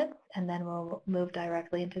few minutes, and then we'll move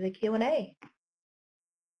directly into the Q&A.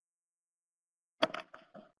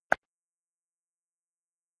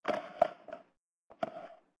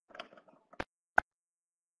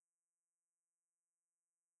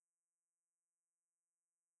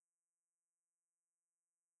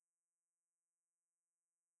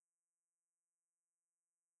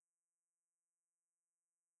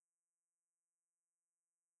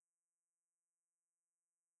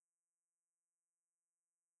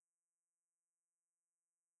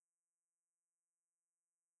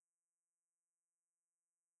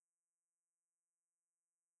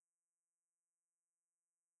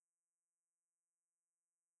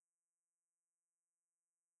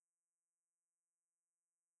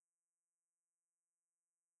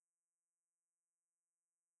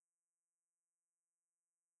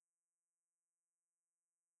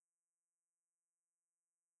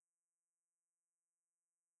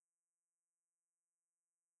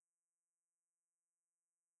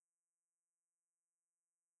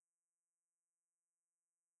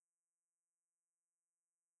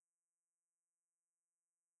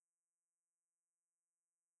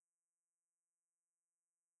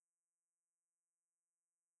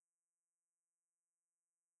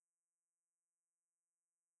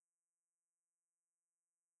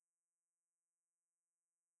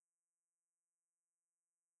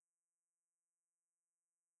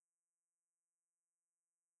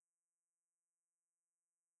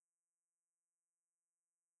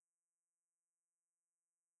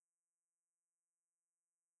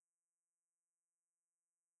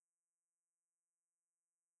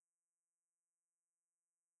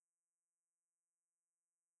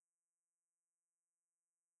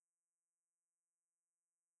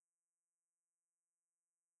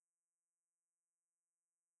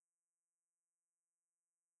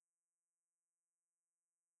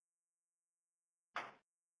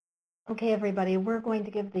 Okay, everybody, we're going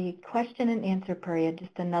to give the question and answer period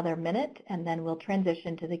just another minute, and then we'll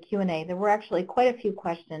transition to the Q&A. There were actually quite a few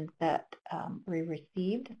questions that we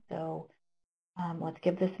received, so let's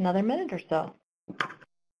give this another minute or so.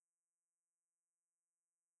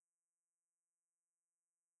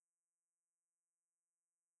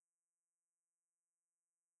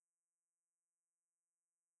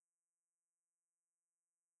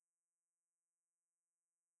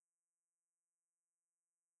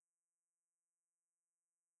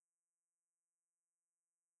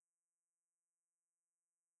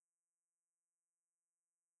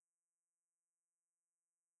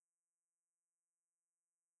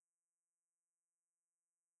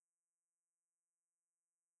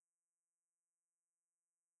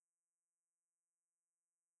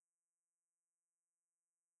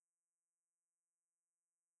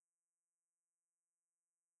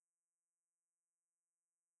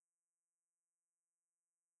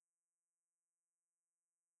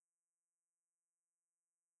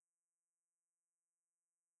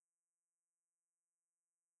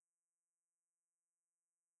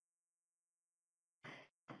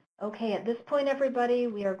 Okay, at this point, everybody,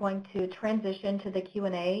 we are going to transition to the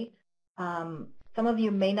Q&A. Some of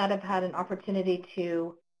you may not have had an opportunity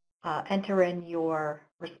to enter in your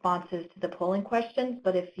responses to the polling questions,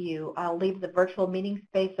 but if you, I'll leave the virtual meeting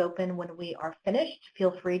space open when we are finished.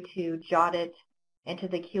 Feel free to jot it into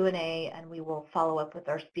the Q&A, and we will follow up with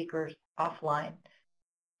our speakers offline.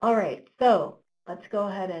 All right, so let's go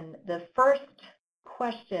ahead, and the first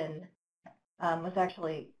question was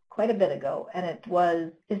actually quite a bit ago, and it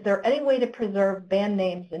was, is there any way to preserve band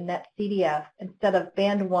names in NetCDF instead of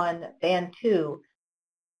band 1, band 2,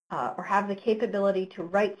 or have the capability to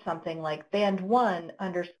write something like band 1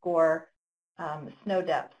 underscore snow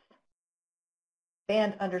depths,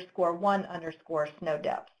 band underscore 1 underscore snow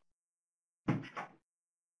depths?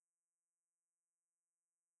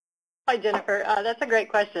 Hi, Jennifer. That's a great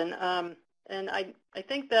question, and I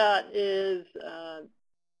think that is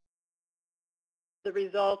the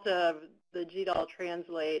result of the GDAL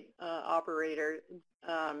translate operator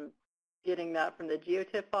getting that from the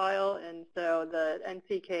geotiff file, and so the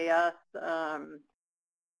NCKS,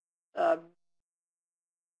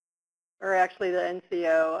 or actually the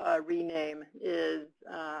NCO rename is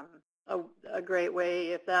a great way.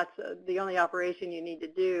 If that's the only operation you need to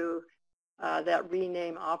do, that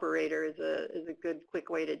rename operator is a good,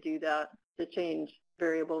 quick way to do that, to change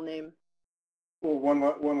variable name. Well,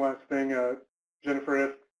 one last thing,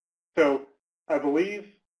 Jennifer, so I believe,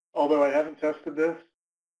 although I haven't tested this,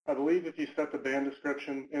 I believe if you set the band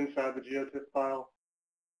description inside the geotiff file,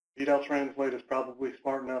 GDAL translate is probably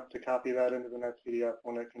smart enough to copy that into the NetCDF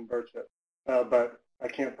when it converts it, but I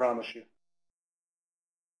can't promise you.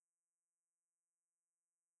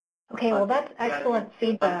 Okay, well, that's excellent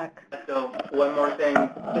feedback. So one more thing,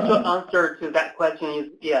 the short answer to that question is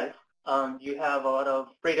yes. You have a lot of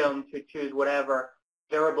freedom to choose whatever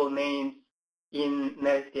variable names in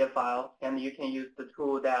NetCDF file, and you can use the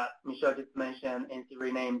tool that Michelle just mentioned, NC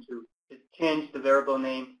rename, to change the variable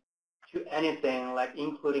name to anything, like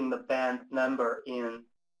including the band number in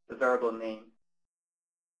the variable name.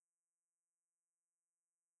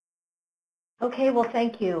 Okay, well,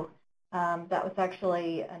 thank you. That was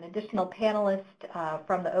actually an additional panelist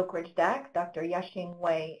from the Oak Ridge DAAC, Dr. Yashing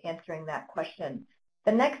Wei, answering that question.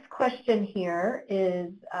 The next question here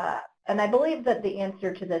is, and I believe that the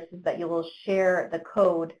answer to this is that you will share the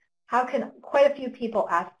code. Quite a few people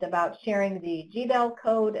asked about sharing the GDAL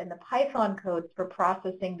code and the Python codes for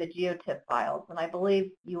processing the geotiff files, and I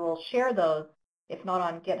believe you will share those, if not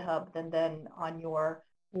on GitHub, then on your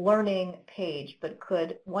learning page. But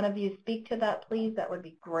could one of you speak to that, please? That would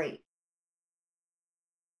be great.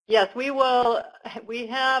 Yes, we will. We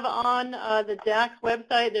have on the DAAC's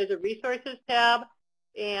website, there's a resources tab,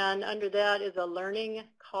 and under that is a learning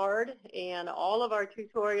card, and all of our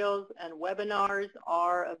tutorials and webinars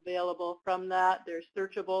are available from that. They're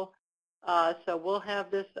searchable. So we'll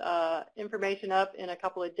have this information up in a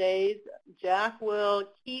couple of days. Jack will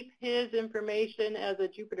keep his information as a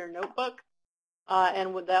Jupyter notebook,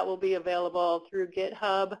 and that will be available through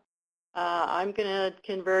GitHub. I'm going to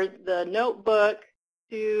convert the notebook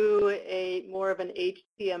to more of an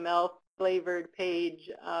HTML flavored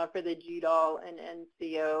page for the GDAL and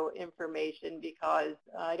NCO information, because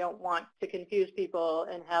I don't want to confuse people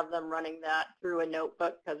and have them running that through a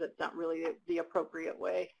notebook, because it's not really the appropriate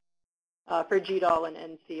way for GDAL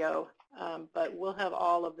and NCO. But we'll have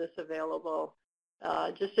all of this available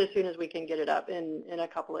just as soon as we can get it up in a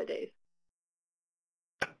couple of days.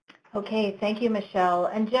 Okay, thank you, Michelle.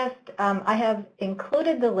 And just, I have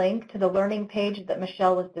included the link to the learning page that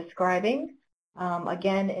Michelle was describing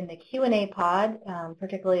Again, in the Q&A pod,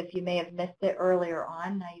 particularly if you may have missed it earlier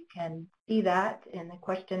on, now you can see that in the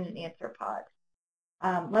question and answer pod.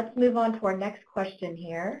 Let's move on to our next question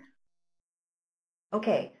here.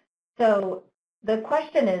 Okay, so the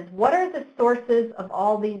question is, what are the sources of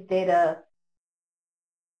all these data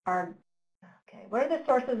what are the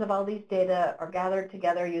sources of all these data are gathered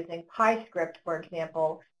together using PyScript, for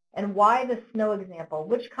example, and why the snow example?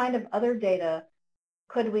 Which kind of other data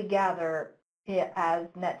could we gather as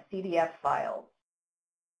NetCDF files?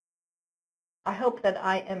 I hope that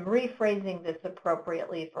I am rephrasing this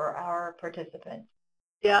appropriately for our participants.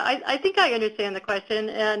 Yeah, I think I understand the question,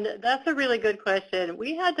 and that's a really good question.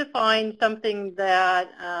 We had to find something that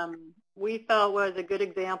we felt was a good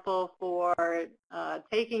example for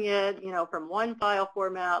taking it, from one file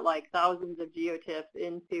format, like thousands of geotiffs,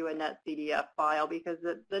 into a NetCDF file, because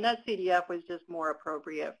the NetCDF was just more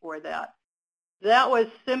appropriate for that. That was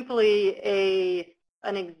simply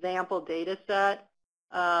an example data set,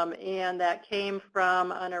 and that came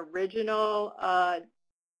from an original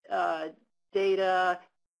data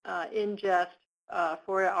ingest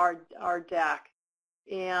for our DAAC.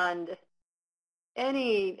 And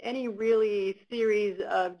any really series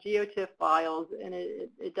of geotiff files, and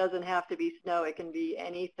it doesn't have to be snow, it can be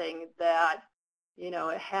anything that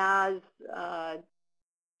it has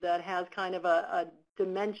that has kind of a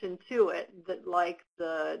dimension to it, that like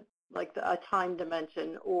a time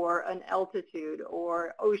dimension or an altitude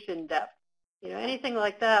or ocean depth, anything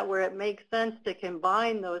like that, where it makes sense to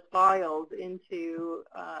combine those files into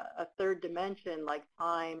a third dimension like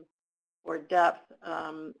time or depth,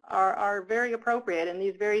 are very appropriate, and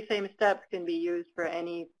these very same steps can be used for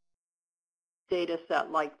any data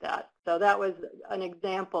set like that. So that was an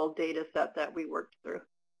example data set that we worked through.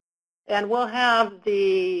 And we'll have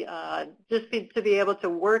the, to be able to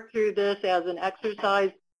work through this as an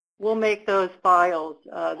exercise, we'll make those files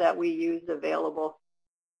that we use available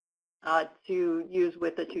to use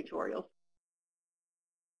with the tutorials.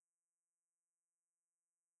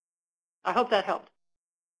 I hope that helped.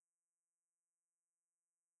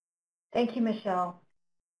 Thank you, Michelle.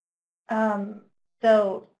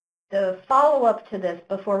 So the follow-up to this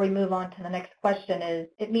before we move on to the next question is,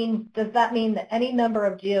 does that mean that any number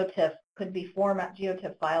of geotiff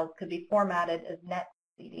files could be formatted as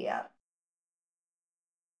NetCDF?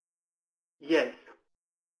 Yes.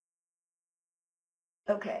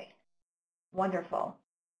 Okay, wonderful.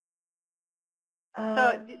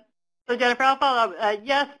 So Jennifer, I'll follow up.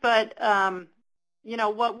 Yes, but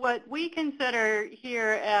what we consider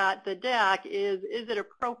here at the DAAC is it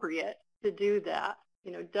appropriate to do that?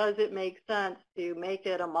 Does it make sense to make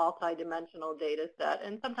it a multi-dimensional data set?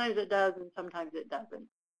 And sometimes it does, and sometimes it doesn't.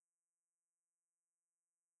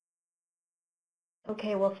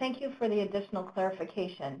 Okay, well, thank you for the additional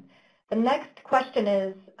clarification. The next question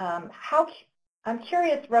is, I'm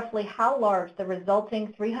curious roughly how large the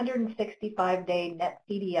resulting 365-day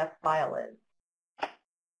NetCDF file is.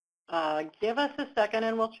 Give us a second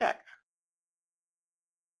and we'll check.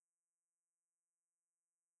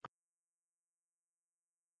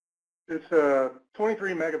 It's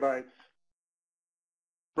 23 megabytes,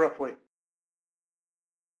 roughly.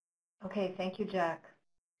 Okay, thank you, Jack.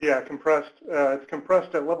 Yeah, compressed. It's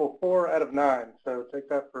compressed at level 4 out of 9, so take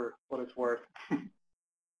that for what it's worth.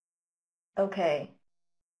 Okay.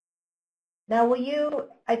 Now, will you,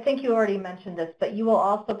 I think you already mentioned this, but you will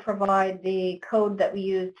also provide the code that we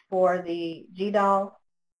used for the GDAL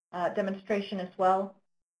demonstration as well?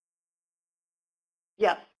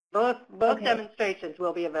 Yes, both okay. Demonstrations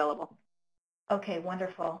will be available. Okay,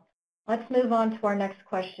 wonderful. Let's move on to our next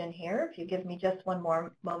question here, if you give me just one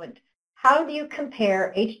more moment. How do you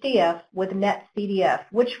compare HDF with NetCDF?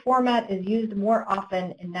 Which format is used more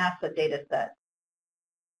often in NASA data sets?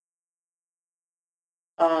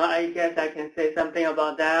 I guess I can say something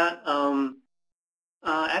about that.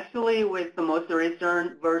 Actually, with the most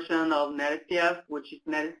recent version of NetCDF, which is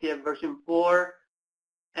NetCDF version 4,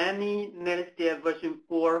 any NetCDF version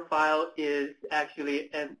 4 file is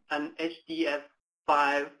actually an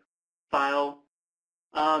HDF5 file.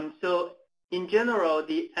 So in general,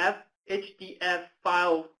 the HDF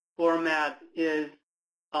file format is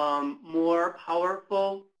more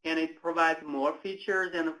powerful, and it provides more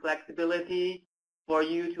features and flexibility for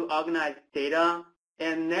you to organize data.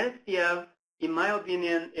 And NetCDF, in my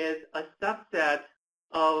opinion, is a subset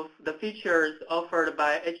of the features offered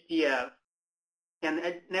by HDF. And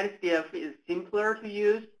NetCDF is simpler to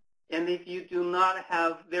use, and if you do not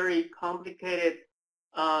have very complicated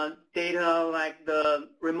data like the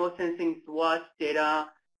remote sensing SWOT data,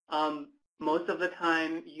 most of the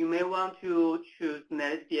time you may want to choose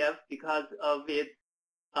NetCDF because of its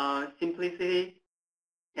simplicity,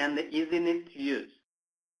 and the easiness to use.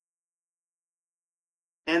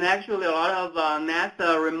 And actually, a lot of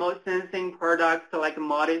NASA remote sensing products, like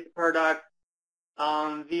MODIS products,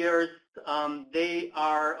 VIIRS, they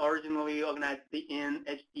are originally organized in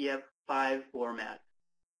HDF5 format.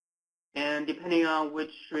 And depending on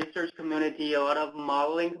which research community, a lot of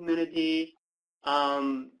modeling community,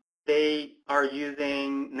 they are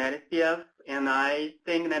using NetCDF, and I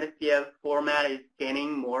think NetCDF format is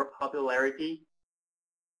gaining more popularity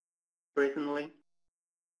recently.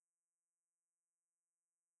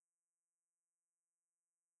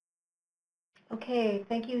 Okay,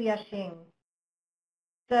 thank you, Yashing.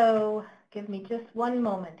 So give me just one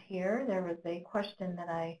moment here. There was a question that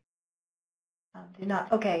I do not,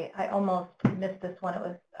 okay, I almost missed this one. It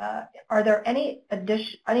was, are there any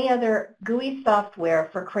other GUI software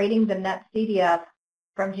for creating the NetCDF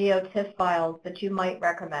from GeoTIFF files that you might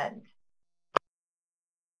recommend?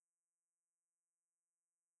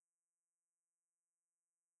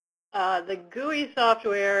 The GUI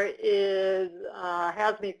software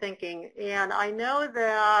has me thinking, and I know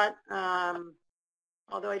that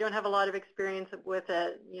although I don't have a lot of experience with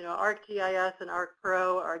it, you know, ArcGIS and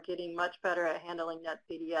ArcPro are getting much better at handling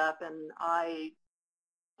NetCDF, and I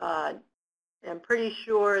am pretty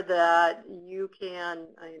sure that you can,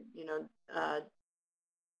 you know,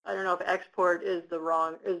 I don't know if export is the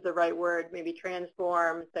right word, maybe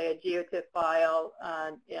transform, say, a GeoTIFF file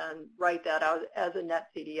and write that out as a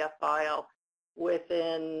NetCDF file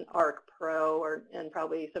within ArcPro and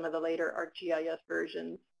probably some of the later ArcGIS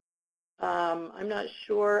versions. I'm not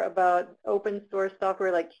sure about open source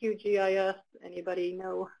software like QGIS. Anybody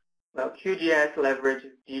know? Well, QGIS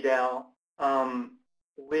leverages GDAL.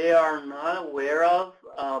 We are not aware of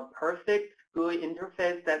a perfect GUI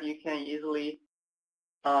interface that you can easily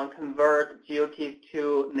convert GeoTIFF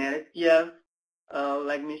to NetCDF.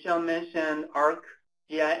 Like Michelle mentioned,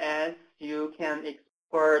 ArcGIS, you can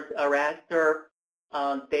export a raster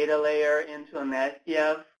data layer into a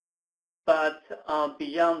NetCDF. But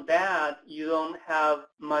beyond that, you don't have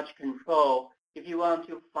much control. If you want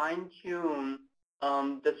to fine-tune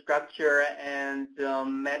the structure and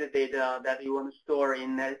metadata that you want to store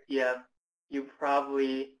in NetCDF, you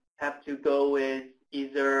probably have to go with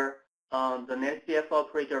either the NetCDF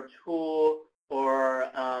operator tool or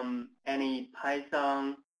any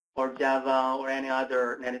Python or Java or any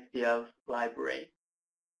other NetCDF library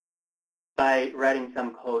by writing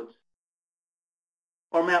some codes.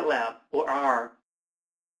 Or MATLAB, or R.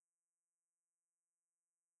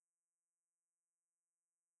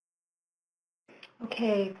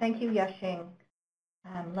 Okay, thank you, Yashing.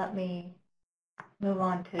 Let me move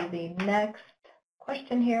on to the next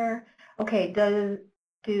question here. Okay, do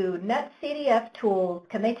NetCDF tools,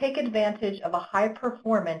 can they take advantage of a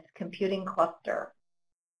high-performance computing cluster?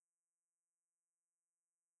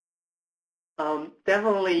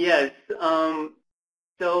 Definitely, yes.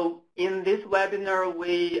 So in this webinar,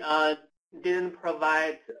 we didn't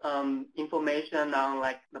provide information on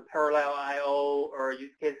like the parallel I/O or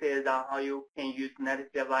use cases on how you can use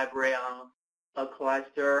NetCDF library on a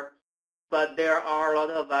cluster. But there are a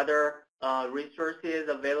lot of other resources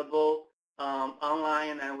available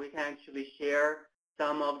online, and we can actually share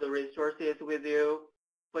some of the resources with you.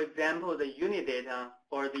 For example, the Unidata,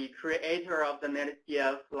 or the creator of the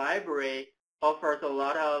NetCDF library, offers a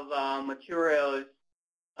lot of materials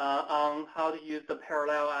on how to use the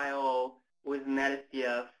parallel I/O with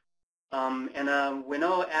NetCDF. And we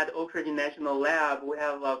know at Oak Ridge National Lab, we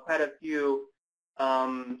have quite a few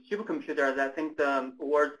supercomputers. I think the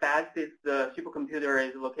world's fastest supercomputer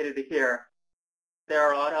is located here. There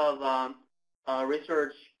are a lot of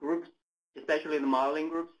research groups, especially the modeling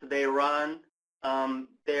groups. They run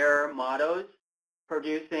their models,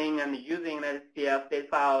 producing and using NetCDF data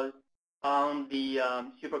files on the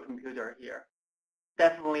supercomputer here.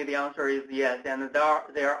 Definitely the answer is yes, and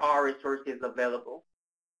there are resources available.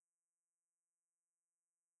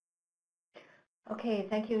 Okay,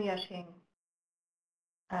 thank you, Yashing.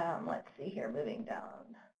 Let's see here, moving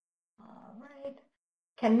down. All right.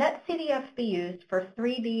 Can NetCDF be used for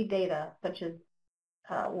 3D data, such as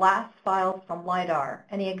LAS files from LiDAR?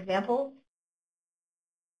 Any examples?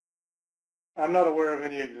 I'm not aware of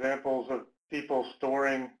any examples of people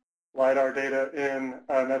storing LiDAR data in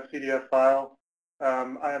a NetCDF file.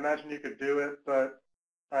 I imagine you could do it, but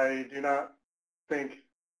I do not think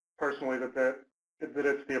personally that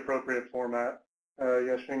it's the appropriate format.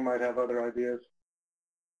 Yashing might have other ideas.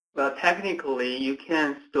 Well, technically, you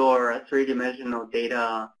can store three-dimensional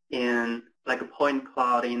data in like a point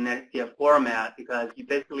cloud in NetCDF format, because you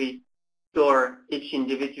basically store each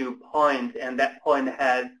individual point, and that point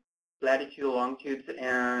has latitude, longitude,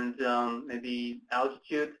 and maybe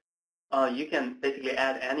altitude, you can basically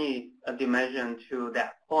add any dimension to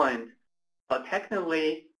that point.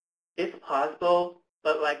 Technically, it's possible,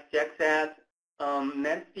 but like Jack said,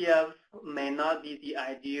 NetCDF may not be the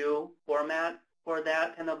ideal format for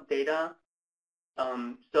that kind of data.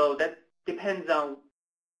 So that depends on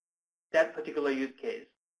that particular use case.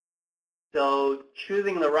 So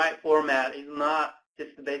choosing the right format is not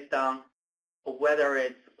just based on whether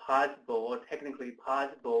it's possible or technically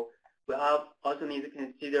possible. We also need to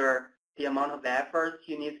consider the amount of effort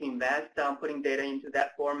you need to invest on putting data into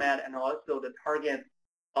that format, and also the target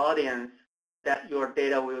audience that your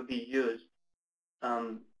data will be used.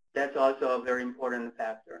 That's also a very important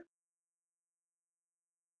factor.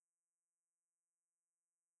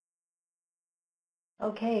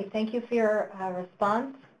 Okay, thank you for your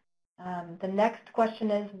response. The next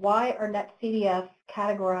question is, why are NetCDF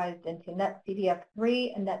categorized into NetCDF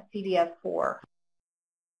 3 and NetCDF 4?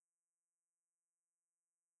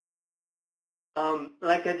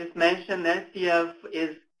 Like I just mentioned, NetCDF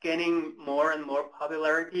is gaining more and more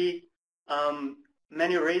popularity.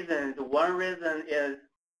 Many reasons. One reason is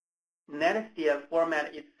NetCDF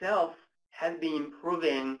format itself has been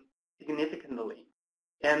improving significantly.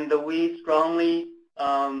 And we strongly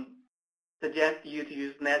suggest you to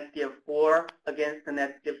use NetCDF 4 against the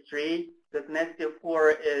NetCDF 3, because NetCDF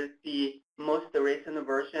 4 is the most recent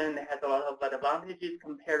version. It has a lot of advantages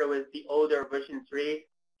compared with the older version 3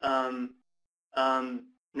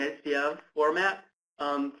 NetCDF format.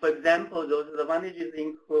 For example, those advantages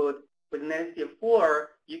include, with NetCDF 4,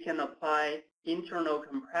 you can apply internal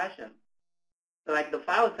compression. So like the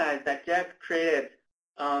file size that Jack created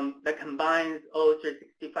that combines all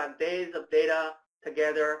 365 days of data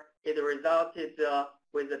together, it resulted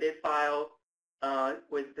with this file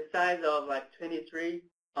with the size of like 23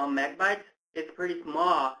 megabytes. It's pretty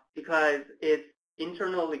small because it's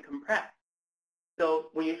internally compressed. So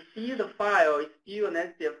when you see the file, it's still an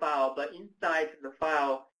NetCDF file, but inside the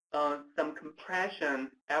file, some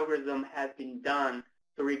compression algorithm has been done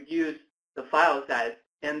to reduce the file size,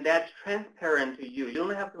 and that's transparent to you. You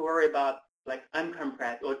don't have to worry about like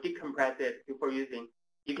uncompress or decompress it before using.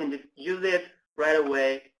 You can just use it right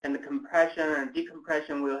away, and the compression and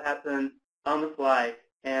decompression will happen on the fly,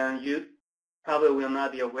 and you probably will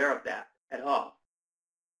not be aware of that at all.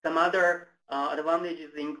 Some other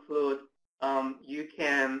advantages include you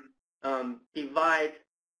can divide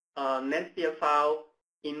NetCDF file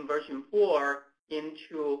in version 4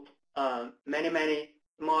 into many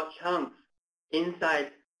small chunks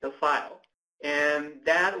inside the file. And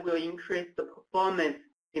that will increase the performance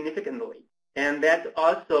significantly. And that's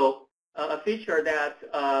also a feature that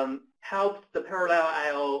helps the parallel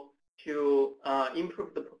I/O to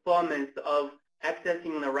improve the performance of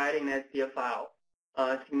accessing the writing NetCDF file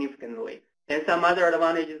significantly. And some other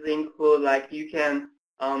advantages include, like, you can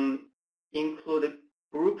include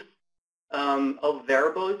groups of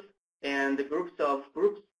variables and the groups of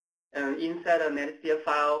groups inside a NetCDF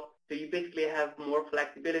file. So you basically have more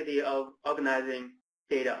flexibility of organizing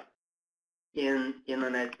data in a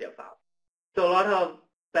NetCDF file. So a lot of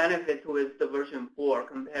benefits with the version 4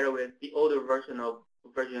 compared with the older version of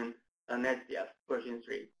version NetCDF, version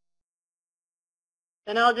 3.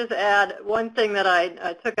 And I'll just add one thing that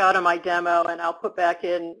I took out of my demo, and I'll put back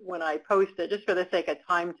in when I post it, just for the sake of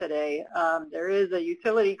time today. There is a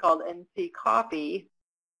utility called NCCopy,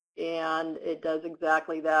 and it does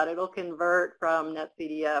exactly that. It'll convert from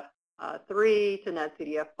NetCDF 3 to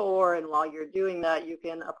NetCDF 4, and while you're doing that, you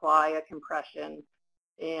can apply a compression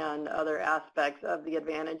and other aspects of the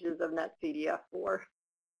advantages of NetCDF 4.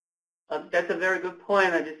 That's a very good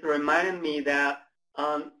point. It just reminded me that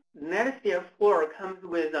NetCDF 4 comes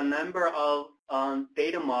with a number of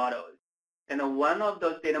data models. And one of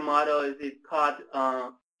those data models is called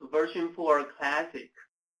version 4 Classic.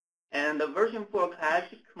 And the version 4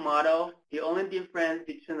 Classic model, the only difference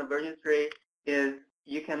between the version 3 is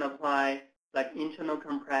you can apply like internal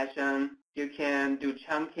compression, you can do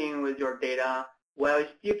chunking with your data, while you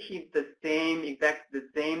still keep the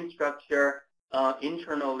same structure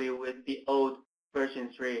internally with the old version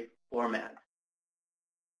 3 format.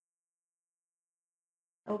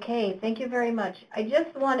 Okay, thank you very much. I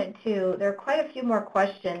just wanted to, there are quite a few more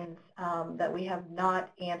questions that we have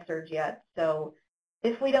not answered yet. So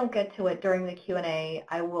if we don't get to it during the Q&A,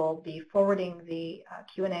 I will be forwarding the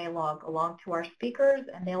Q&A log along to our speakers,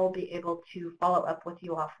 and they will be able to follow up with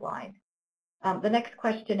you offline. The next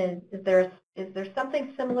question is there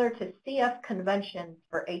something similar to CF conventions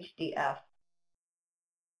for HDF?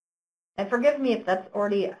 And forgive me if that's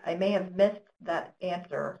already, I may have missed that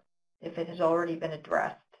answer if it has already been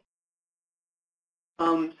addressed.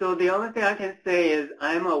 So the only thing I can say is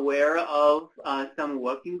I'm aware of some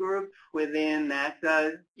working groups within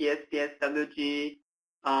NASA's ESDSWG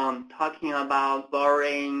talking about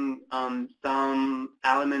borrowing some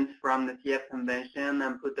elements from the CF convention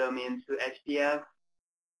and put them into HDF.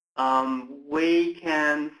 We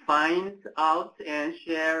can find out and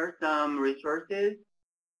share some resources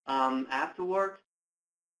afterwards.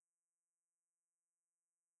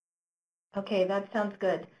 Okay, that sounds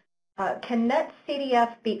good. Can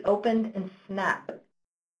NetCDF be opened in Snap?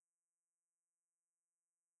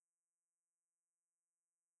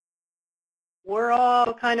 We're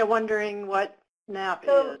all kind of wondering what SNAP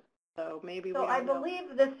is, so maybe we don't know. I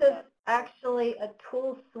believe this is actually a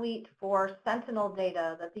tool suite for Sentinel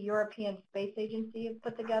data that the European Space Agency has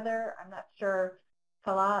put together. I'm not sure,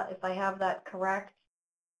 Fala, if I have that correct.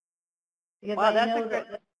 Because wow, I know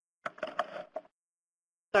that.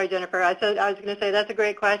 Sorry, Jennifer. I was going to say that's a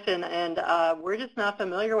great question, and we're just not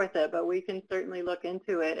familiar with it, but we can certainly look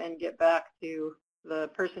into it and get back to the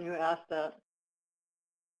person who asked that.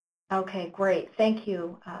 Okay, great. Thank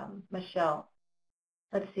you, Michelle.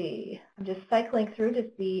 Let's see. I'm just cycling through to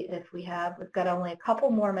see if we've got only a couple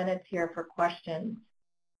more minutes here for questions.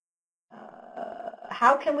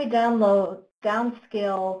 How can we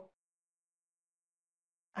downscale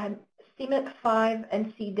CMIP5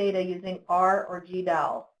 NC data using R or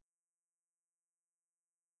GDAL?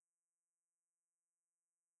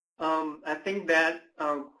 I think that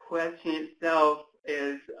question itself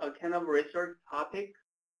is a kind of research topic.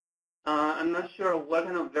 I'm not sure what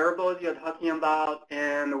kind of variables you're talking about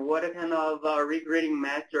and what kind of regrading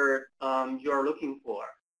method you're looking for.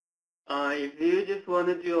 If you just want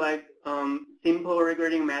to do like simple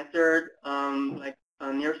regrading method, like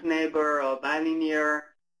a nearest neighbor or bilinear,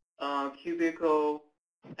 cubical,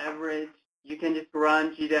 average, you can just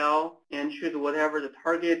run GDAL and choose whatever the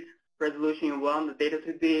target resolution you want the data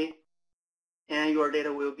to be, and your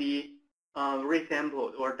data will be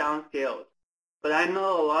resampled or downscaled. But I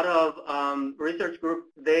know a lot of research groups,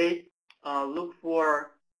 they look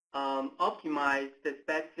for optimized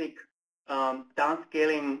specific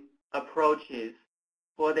downscaling approaches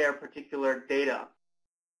for their particular data.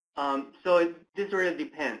 So this really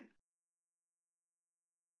depends.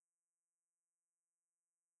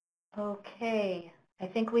 Okay, I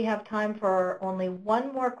think we have time for only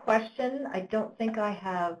one more question. I don't think I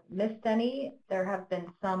have missed any. There have been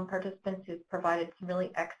some participants who've provided some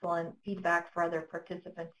really excellent feedback for other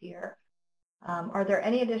participants here. Are there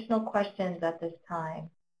any additional questions at this time?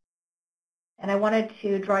 And I wanted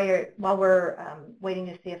to draw while we're waiting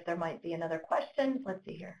to see if there might be another question, let's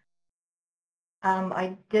see here.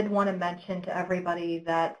 I did want to mention to everybody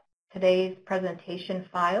that today's presentation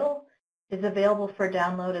file is available for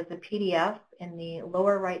download as a PDF in the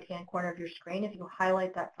lower right-hand corner of your screen. If you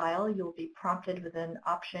highlight that file, you will be prompted with an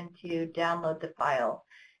option to download the file.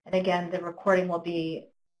 And again, the recording will be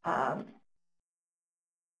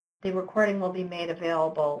made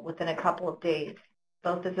available within a couple of days,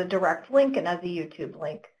 both as a direct link and as a YouTube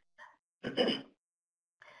link.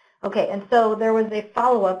 Okay, and so there was a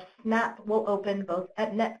follow-up. SNAP will open both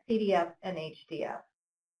at NetCDF and HDF.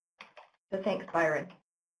 So thanks, Byron.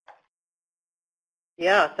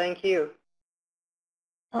 Yeah, thank you.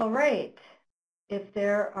 All right. If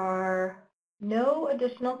there are no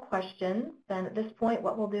additional questions, then at this point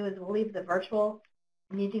what we'll do is we'll leave the virtual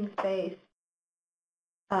meeting space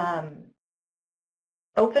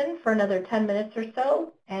open for another 10 minutes or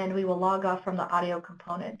so, and we will log off from the audio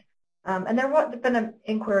component. And there's been an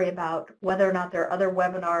inquiry about whether or not there are other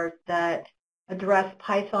webinars that address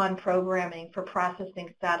Python programming for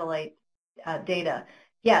processing satellite data.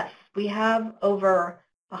 Yes, we have over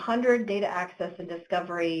 100 data access and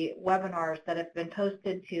discovery webinars that have been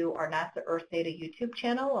posted to our NASA Earth Data YouTube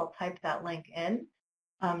channel. I'll type that link in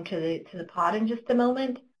to the pod in just a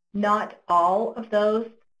moment. Not all of those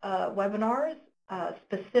webinars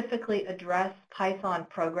specifically address Python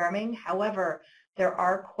programming. However, there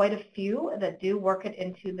are quite a few that do work it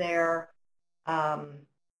into their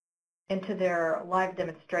live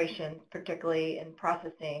demonstrations, particularly in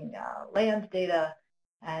processing lands data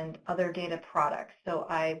and other data products. So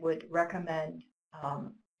I would recommend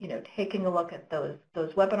taking a look at those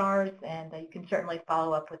webinars, and you can certainly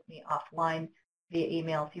follow up with me offline via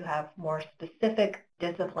email if you have more specific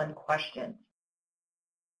discipline questions.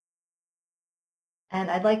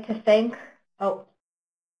 And I'd like to thank,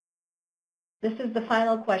 this is the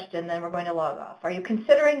final question, then we're going to log off. Are you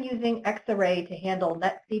considering using Xarray to handle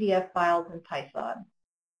NetCDF files in Python?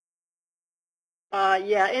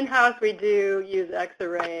 Yeah, in-house we do use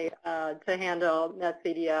Xarray to handle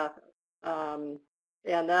NetCDF, and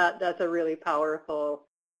that's a really powerful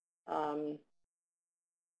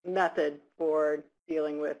method for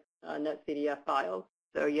dealing with NetCDF files.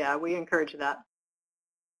 So yeah, we encourage that.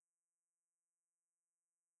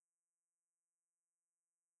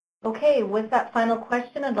 Okay, with that final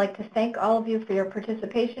question, I'd like to thank all of you for your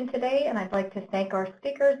participation today, and I'd like to thank our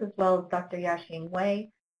speakers as well as Dr. Yashing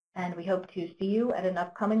Wei, and we hope to see you at an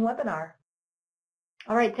upcoming webinar.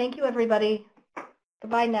 All right, thank you, everybody.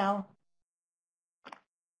 Goodbye now.